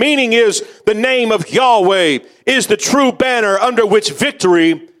preserved. The meaning is the name of Yahweh is the true banner under which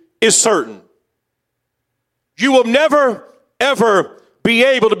victory is certain. You will never, ever be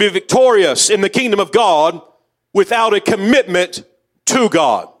able to be victorious in the kingdom of God without a commitment to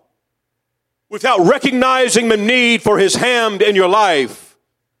God, without recognizing the need for his hand in your life.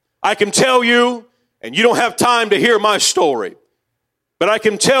 I can tell you, and you don't have time to hear my story, but I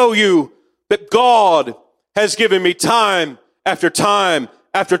can tell you that God has given me time after time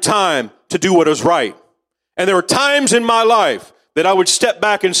after time to do what is right. And there are times in my life that I would step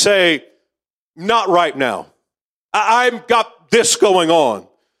back and say, not right now. I've got this going on.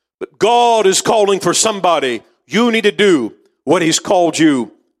 But God is calling for somebody. You need to do what he's called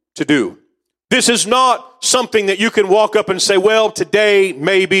you to do. This is not something that you can walk up and say, well, today,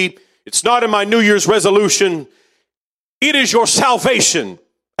 maybe. It's not in my New Year's resolution. It is your salvation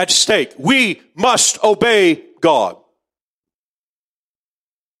at stake. We must obey God.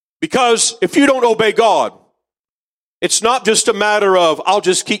 Because if you don't obey God, it's not just a matter of, I'll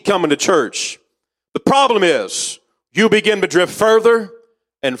just keep coming to church. The problem is, you begin to drift further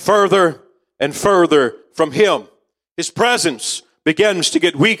and further and further from him. His presence begins to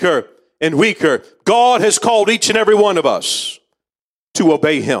get weaker and weaker. God has called each and every one of us to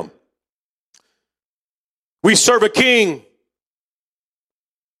obey him. We serve a king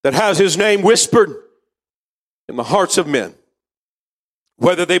that has his name whispered in the hearts of men,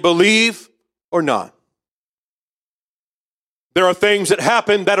 whether they believe or not. There are things that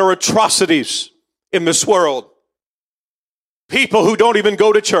happen that are atrocities in this world. People who don't even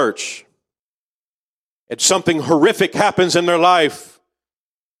go to church. And something horrific happens in their life.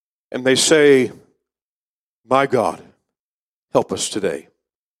 And they say, my God, help us today.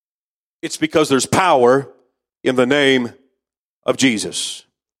 It's because there's power in the name of Jesus.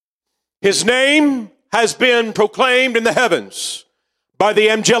 His name has been proclaimed in the heavens by the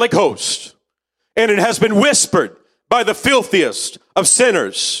angelic host. And it has been whispered by the filthiest of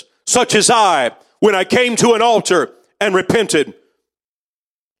sinners, such as I, when I came to an altar and repented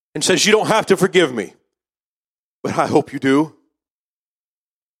and says, you don't have to forgive me, but I hope you do.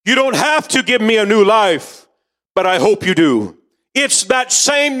 You don't have to give me a new life, but I hope you do. It's that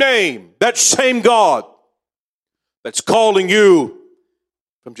same name, that same God that's calling you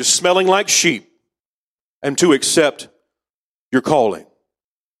from just smelling like sheep and to accept your calling.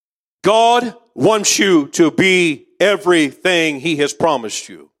 God wants you to be everything he has promised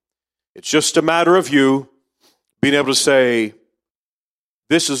you. It's just a matter of you being able to say,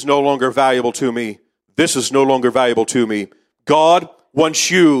 this is no longer valuable to me. This is no longer valuable to me. God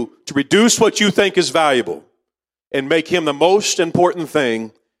wants you to reduce what you think is valuable and make him the most important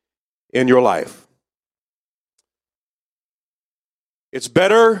thing in your life. It's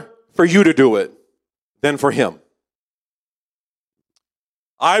better for you to do it than for him.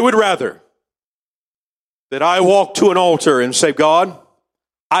 I would rather that I walk to an altar and say, God,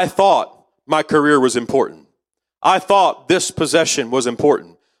 I thought my career was important. I thought this possession was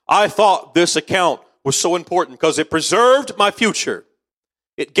important. I thought this account was so important because it preserved my future.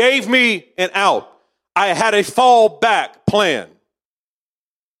 It gave me an out. I had a fallback plan.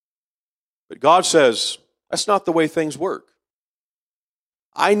 But God says, that's not the way things work.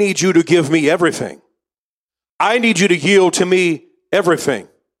 I need you to give me everything. I need you to yield to me everything.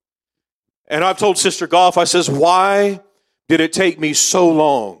 And I've told Sister Goff, I says, why did it take me so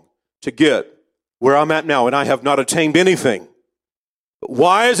long to get where I'm at now and I have not attained anything?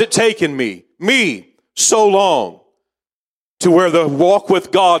 Why has it taken me so long to where the walk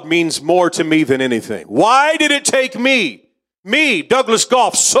with God means more to me than anything? Why did it take me, Douglas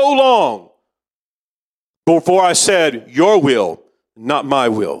Goff, so long before I said, your will, not my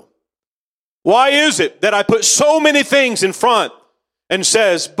will? Why is it that I put so many things in front and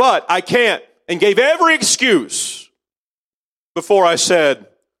says, but I can't, and gave every excuse before I said,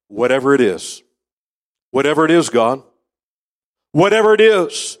 whatever it is, God, whatever it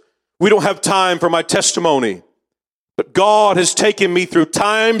is. We don't have time for my testimony, but God has taken me through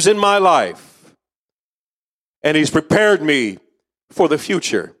times in my life, and he's prepared me for the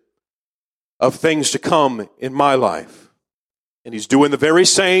future of things to come in my life. And he's doing the very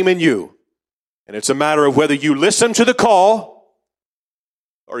same in you. And it's a matter of whether you listen to the call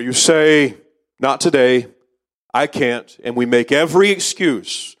or you say, not today, I can't, and we make every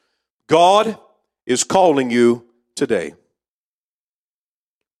excuse. God is calling you today.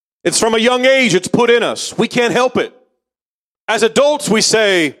 It's from a young age, it's put in us. We can't help it. As adults, we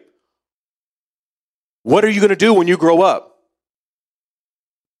say, What are you going to do when you grow up?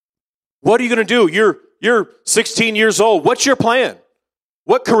 What are you going to do? You're 16 years old. What's your plan?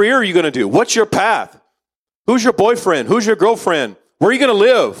 What career are you going to do? What's your path? Who's your boyfriend? Who's your girlfriend? Where are you going to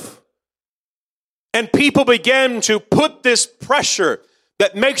live? And people begin to put this pressure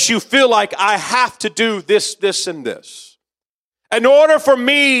that makes you feel like I have to do this, this, and this. In order for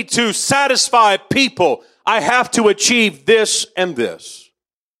me to satisfy people, I have to achieve this and this.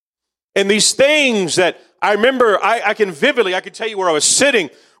 And these things that I remember, I can tell you where I was sitting,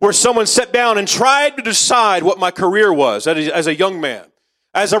 where someone sat down and tried to decide what my career was as a young man.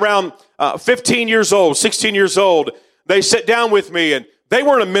 As around 15 years old, 16 years old, they sat down with me, and they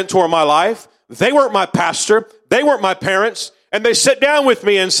weren't a mentor in my life. They weren't my pastor. They weren't my parents. And they sat down with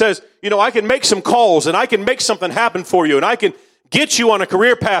me and says, I can make some calls, and I can make something happen for you, and I can get you on a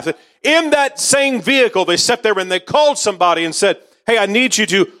career path. And in that same vehicle, they sat there and they called somebody and said, hey, I need you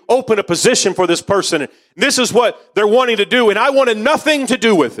to open a position for this person. And this is what they're wanting to do, and I wanted nothing to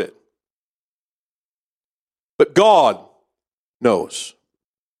do with it. But God knows.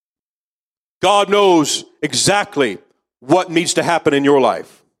 God knows exactly what needs to happen in your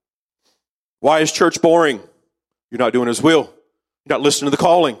life. Why is church boring? You're not doing His will. You're not listening to the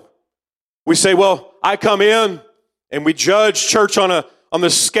calling. We say, well, I come in and we judge church on the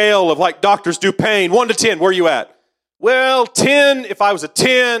scale of like doctors do pain. 1 to 10, where are you at? Well, 10, if I was a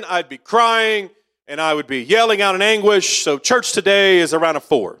 10, I'd be crying and I would be yelling out in anguish. So church today is around a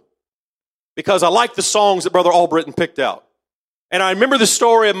 4 because I like the songs that Brother Albritton picked out. And I remember the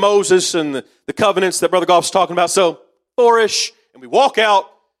story of Moses and the covenants that Brother Goff's talking about. So 4-ish, and we walk out,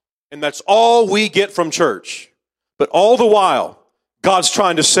 and that's all we get from church. But all the while, God's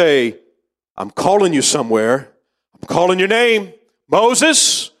trying to say, I'm calling you somewhere. I'm calling your name.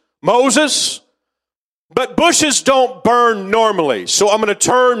 Moses, Moses. But bushes don't burn normally, so I'm going to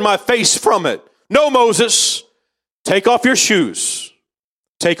turn my face from it. No, Moses, take off your shoes.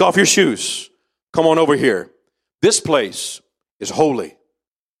 Take off your shoes. Come on over here. This place is holy.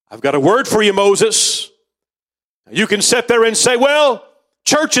 I've got a word for you, Moses. You can sit there and say, well,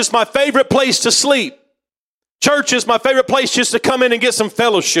 church is my favorite place to sleep. Church is my favorite place just to come in and get some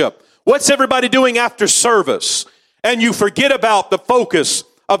fellowship. What's everybody doing after service? And you forget about the focus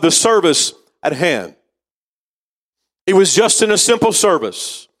of the service at hand. It was just in a simple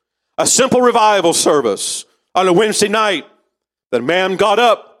service, a simple revival service on a Wednesday night that a man got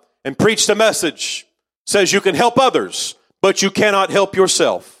up and preached a message. Says you can help others, but you cannot help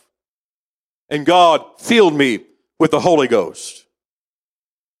yourself. And God filled me with the Holy Ghost.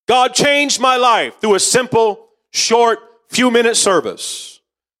 God changed my life through a simple, short, few-minute service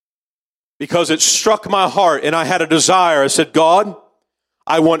because it struck my heart and I had a desire. I said, God,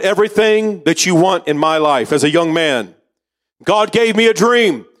 I want everything that you want in my life as a young man. God gave me a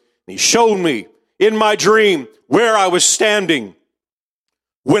dream. He showed me in my dream where I was standing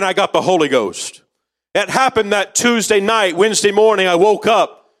when I got the Holy Ghost. It happened that Tuesday night. Wednesday morning, I woke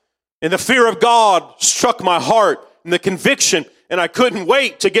up and the fear of God struck my heart and the conviction, and I couldn't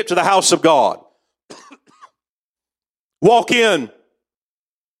wait to get to the house of God. Walk in,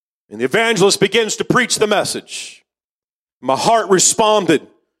 and the evangelist begins to preach the message. My heart responded,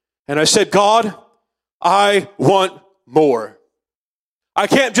 and I said, God, I want more. I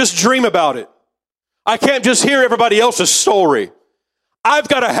can't just dream about it. I can't just hear everybody else's story. I've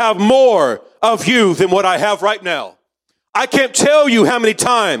got to have more of you than what I have right now. I can't tell you how many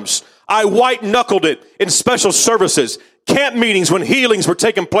times I white-knuckled it in special services, camp meetings when healings were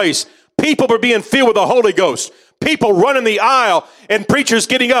taking place. People were being filled with the Holy Ghost. People running the aisle and preachers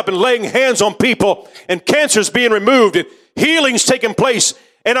getting up and laying hands on people and cancers being removed and healings taking place.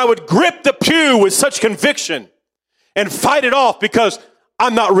 And I would grip the pew with such conviction and fight it off because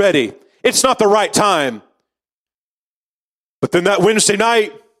I'm not ready. It's not the right time. But then that Wednesday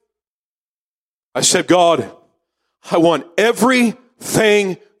night, I said, God, I want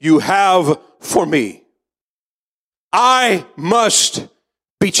everything you have for me. I must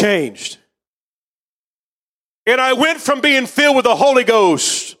be changed. And I went from being filled with the Holy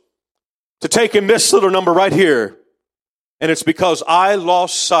Ghost to taking this little number right here. And it's because I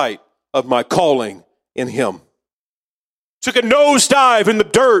lost sight of my calling in Him. Took a nosedive in the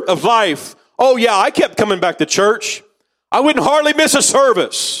dirt of life. Oh yeah, I kept coming back to church. I wouldn't hardly miss a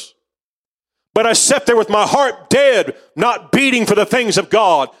service. But I sat there with my heart dead, not beating for the things of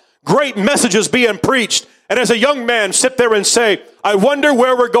God. Great messages being preached. And as a young man, sit there and say, I wonder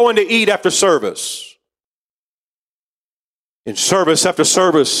where we're going to eat after service. In service after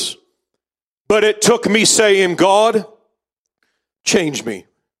service. But it took me saying, God, change me.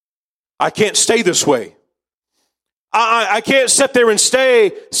 I can't stay this way. I can't sit there and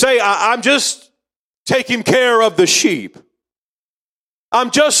say, I'm just taking care of the sheep.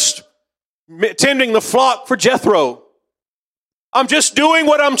 I'm just tending the flock for Jethro. I'm just doing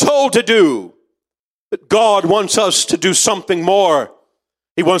what I'm told to do. But God wants us to do something more.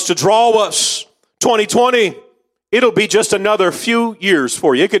 He wants to draw us. 2020, it'll be just another few years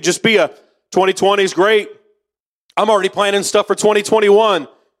for you. It could just be 2020 is great. I'm already planning stuff for 2021.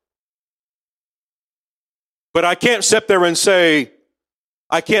 But I can't sit there and say,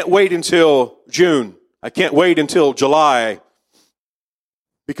 I can't wait until June. I can't wait until July.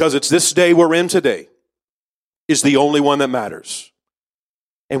 Because it's this day we're in today is the only one that matters.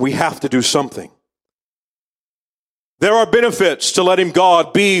 And we have to do something. There are benefits to letting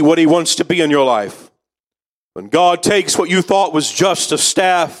God be what he wants to be in your life. When God takes what you thought was just a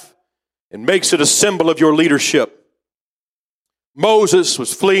staff and makes it a symbol of your leadership. Moses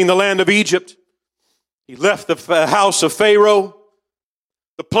was fleeing the land of Egypt. He left the house of Pharaoh,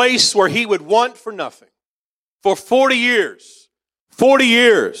 the place where he would want for nothing. For 40 years,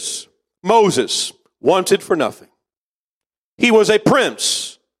 Moses wanted for nothing. He was a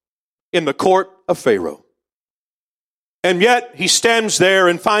prince in the court of Pharaoh. And yet he stands there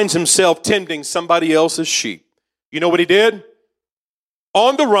and finds himself tending somebody else's sheep. You know what he did?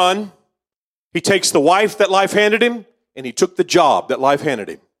 On the run, he takes the wife that life handed him, and he took the job that life handed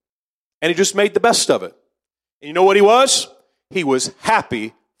him. And he just made the best of it. And you know what he was? He was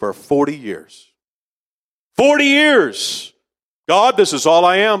happy for 40 years. 40 years. God, this is all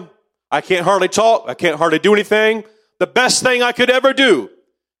I am. I can't hardly talk. I can't hardly do anything. The best thing I could ever do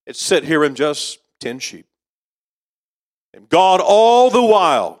is sit here and just tend sheep. And God all the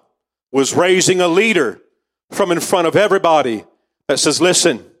while was raising a leader from in front of everybody that says,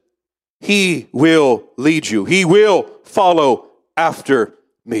 listen, he will lead you. He will follow after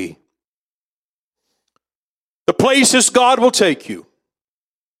me. The places God will take you,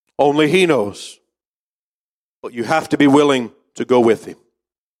 only he knows. But you have to be willing to go with him.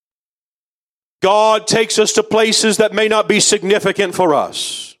 God takes us to places that may not be significant for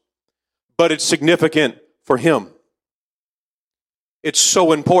us, but it's significant for him. It's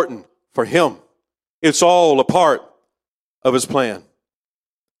so important for him. It's all a part of his plan.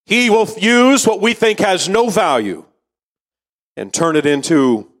 He will use what we think has no value and turn it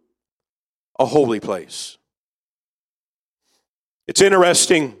into a holy place. It's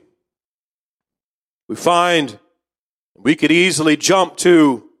interesting. We find we could easily jump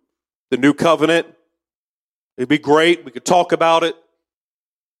to the new covenant. It'd be great. We could talk about it.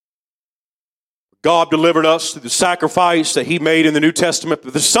 God delivered us through the sacrifice that he made in the New Testament.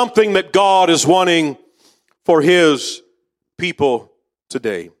 But there's something that God is wanting for his people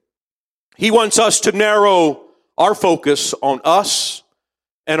today. He wants us to narrow our focus on us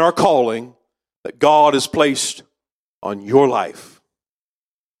and our calling that God has placed on your life.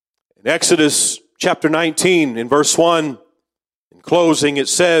 In Exodus chapter 19, in verse 1, in closing, it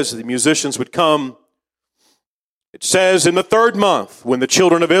says, the musicians would come. It says, in the 3rd month, when the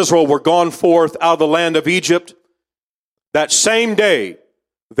children of Israel were gone forth out of the land of Egypt, that same day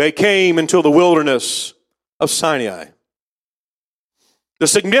they came into the wilderness of Sinai. The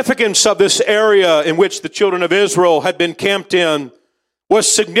significance of this area in which the children of Israel had been camped in was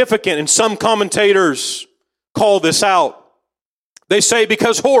significant, and some commentators call this out. They say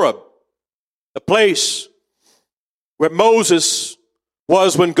because Horeb, the place where Moses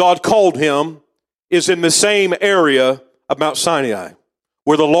was when God called him, is in the same area of Mount Sinai,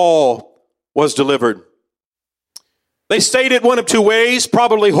 where the law was delivered. They state it one of two ways.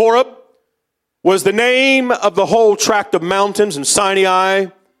 Probably Horeb was the name of the whole tract of mountains, and Sinai,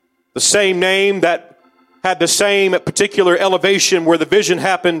 the same name that had the same particular elevation where the vision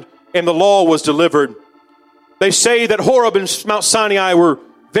happened and the law was delivered. They say that Horeb and Mount Sinai were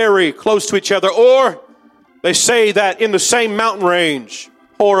very close to each other, or they say that in the same mountain range,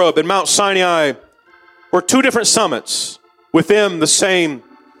 Horeb and Mount Sinai were two different summits within the same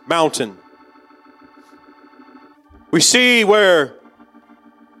mountain. We see where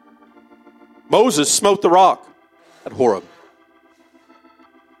Moses smote the rock at Horeb.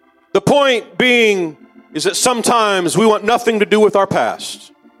 The point being is that sometimes we want nothing to do with our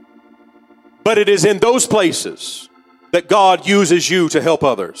past, but it is in those places that God uses you to help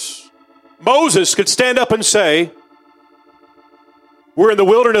others. Moses could stand up and say, we're in the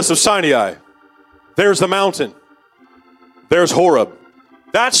wilderness of Sinai. There's the mountain. There's Horeb.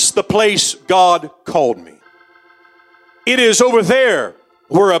 That's the place God called me. It is over there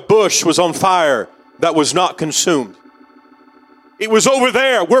where a bush was on fire that was not consumed. It was over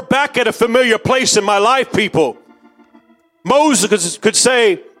there. We're back at a familiar place in my life, people. Moses could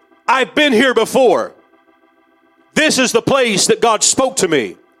say, I've been here before. This is the place that God spoke to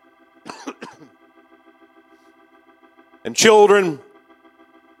me. and children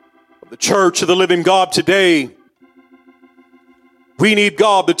of the Church of the Living God today, we need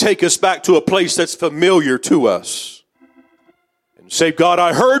God to take us back to a place that's familiar to us. And say, God,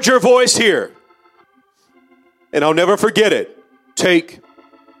 I heard your voice here, and I'll never forget it. Take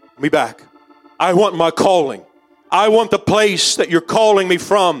me back. I want my calling. I want the place that you're calling me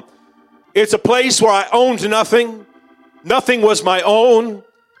from. It's a place where I owned nothing. Nothing was my own.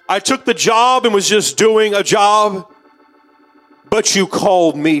 I took the job and was just doing a job. But you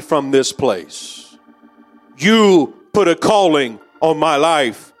called me from this place. You put a calling on my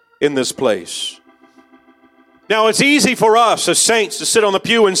life in this place. Now, it's easy for us as saints to sit on the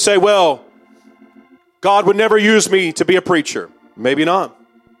pew and say, well, God would never use me to be a preacher. Maybe not.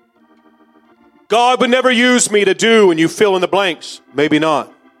 God would never use me to do, and you fill in the blanks. Maybe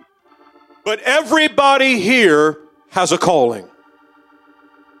not. But everybody here has a calling.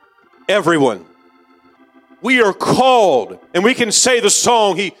 Everyone. We are called, and we can say the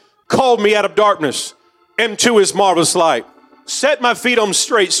song, He called me out of darkness into His marvelous light. Set my feet on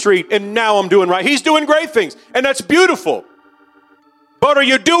straight street, and now I'm doing right. He's doing great things, and that's beautiful. But are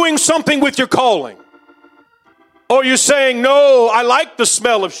you doing something with your calling? Or you're saying, no, I like the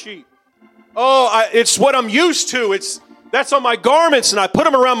smell of sheep. Oh, it's what I'm used to. That's on my garments, and I put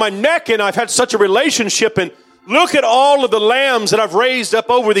them around my neck, and I've had such a relationship. And look at all of the lambs that I've raised up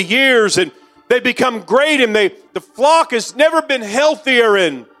over the years, and they've become great, and the flock has never been healthier.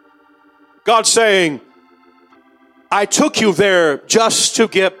 And God's saying, I took you there just to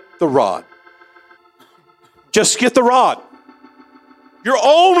get the rod. Just get the rod. You're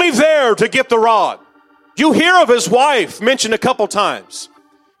only there to get the rod. You hear of his wife mentioned a couple times.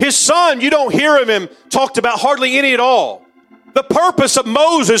 His son, you don't hear of him talked about hardly any at all. The purpose of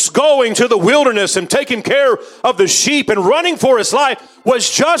Moses going to the wilderness and taking care of the sheep and running for his life was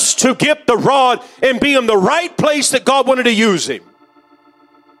just to get the rod and be in the right place that God wanted to use him.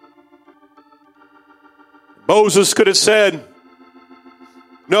 Moses could have said,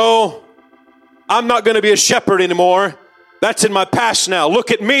 no, I'm not going to be a shepherd anymore. That's in my past now.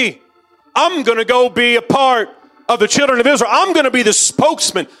 Look at me. I'm going to go be a part of the children of Israel. I'm going to be the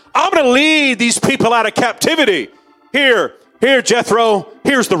spokesman. I'm going to lead these people out of captivity. Here, Jethro,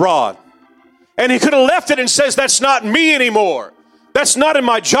 here's the rod. And he could have left it and says, that's not me anymore. That's not in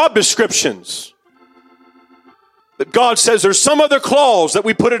my job descriptions. But God says there's some other clause that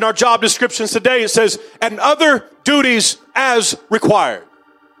we put in our job descriptions today. It says, and other duties as required.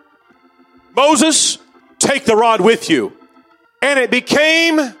 Moses, take the rod with you. And it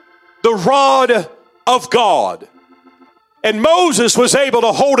became the rod of God. And Moses was able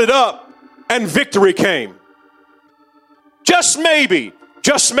to hold it up, and victory came. Just maybe,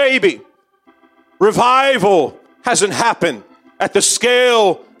 revival hasn't happened at the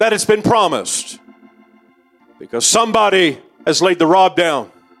scale that it's been promised. Because somebody has laid the rod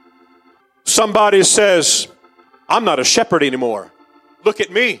down. Somebody says, I'm not a shepherd anymore. Look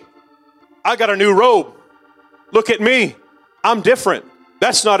at me. I got a new robe. Look at me. I'm different.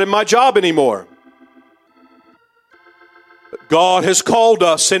 That's not in my job anymore. But God has called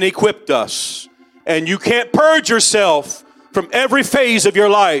us and equipped us. And you can't purge yourself from every phase of your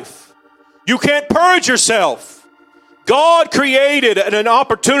life. You can't purge yourself. God created an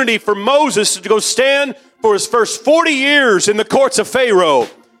opportunity for Moses to go stand for his first 40 years in the courts of Pharaoh,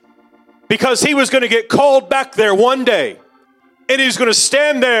 because he was going to get called back there one day. And he's going to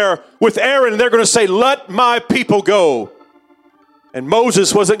stand there with Aaron, and they're going to say, let my people go. And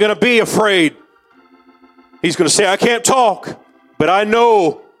Moses wasn't going to be afraid. He's going to say, I can't talk, but I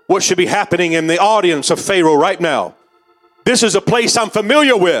know what should be happening in the audience of Pharaoh right now. This is a place I'm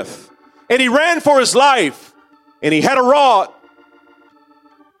familiar with. And he ran for his life, and he had a rod.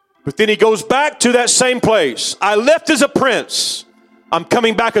 But then he goes back to that same place. I left as a prince. I'm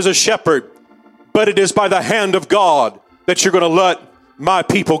coming back as a shepherd. But it is by the hand of God that you're going to let my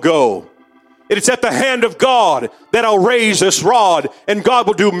people go. It's at the hand of God that I'll raise this rod, and God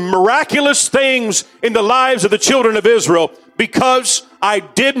will do miraculous things in the lives of the children of Israel, because I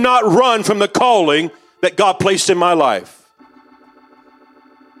did not run from the calling that God placed in my life.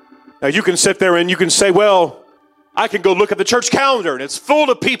 Now you can sit there and you can say, well, I can go look at the church calendar and it's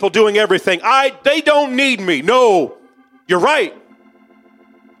full of people doing everything. They don't need me. No, you're right.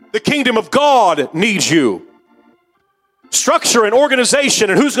 The kingdom of God needs you. Structure and organization,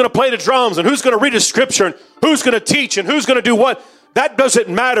 and who's going to play the drums, and who's going to read the scripture, and who's going to teach, and who's going to do what, that doesn't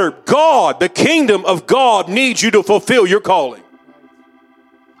matter. God, the kingdom of God, needs you to fulfill your calling.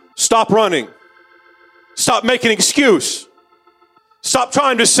 Stop running. Stop making an excuse. Stop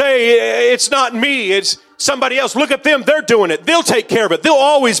trying to say, it's not me, it's somebody else. Look at them, they're doing it. They'll take care of it. They'll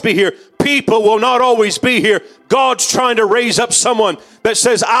always be here. people will not always be here. God's trying to raise up someone that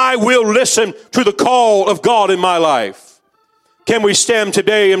says, I will listen to the call of God in my life. Can we stand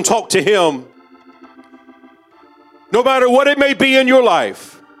today and talk to Him? No matter what it may be in your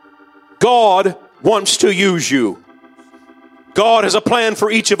life, God wants to use you. God has a plan for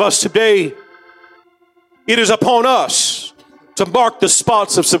each of us today. It is upon us to mark the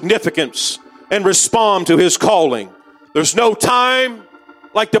spots of significance and respond to His calling. There's no time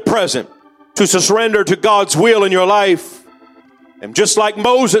like the present to surrender to God's will in your life. And just like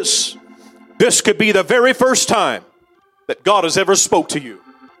Moses, this could be the very first time that God has ever spoke to you.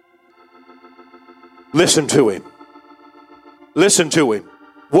 Listen to Him. Listen to Him.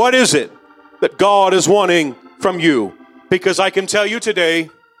 What is it that God is wanting from you? Because I can tell you today,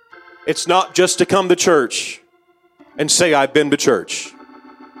 it's not just to come to church and say, I've been to church.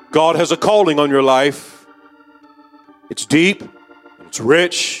 God has a calling on your life. It's deep. It's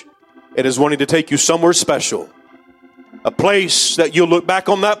rich. It is wanting to take you somewhere special. A place that you'll look back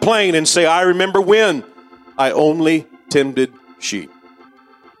on that plane and say, I remember when I only tended sheep.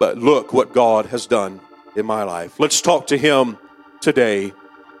 But look what God has done in my life. Let's talk to Him today.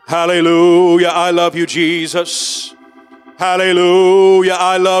 Hallelujah. I love you, Jesus. Hallelujah.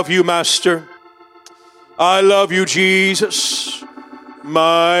 I love you, Master. I love you, Jesus.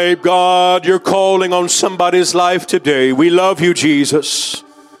 My God, you're calling on somebody's life today. We love you, Jesus.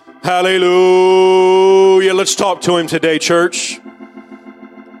 Hallelujah. Let's talk to Him today, church.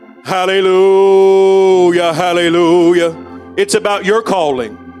 Hallelujah. Hallelujah. It's about your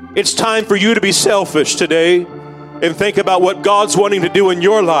calling. It's time for you to be selfish today and think about what God's wanting to do in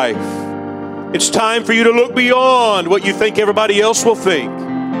your life. It's time for you to look beyond what you think everybody else will think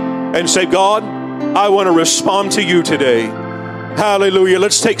and say, God, I want to respond to you today. Hallelujah.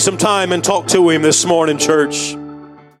 Let's take some time and talk to Him this morning, church.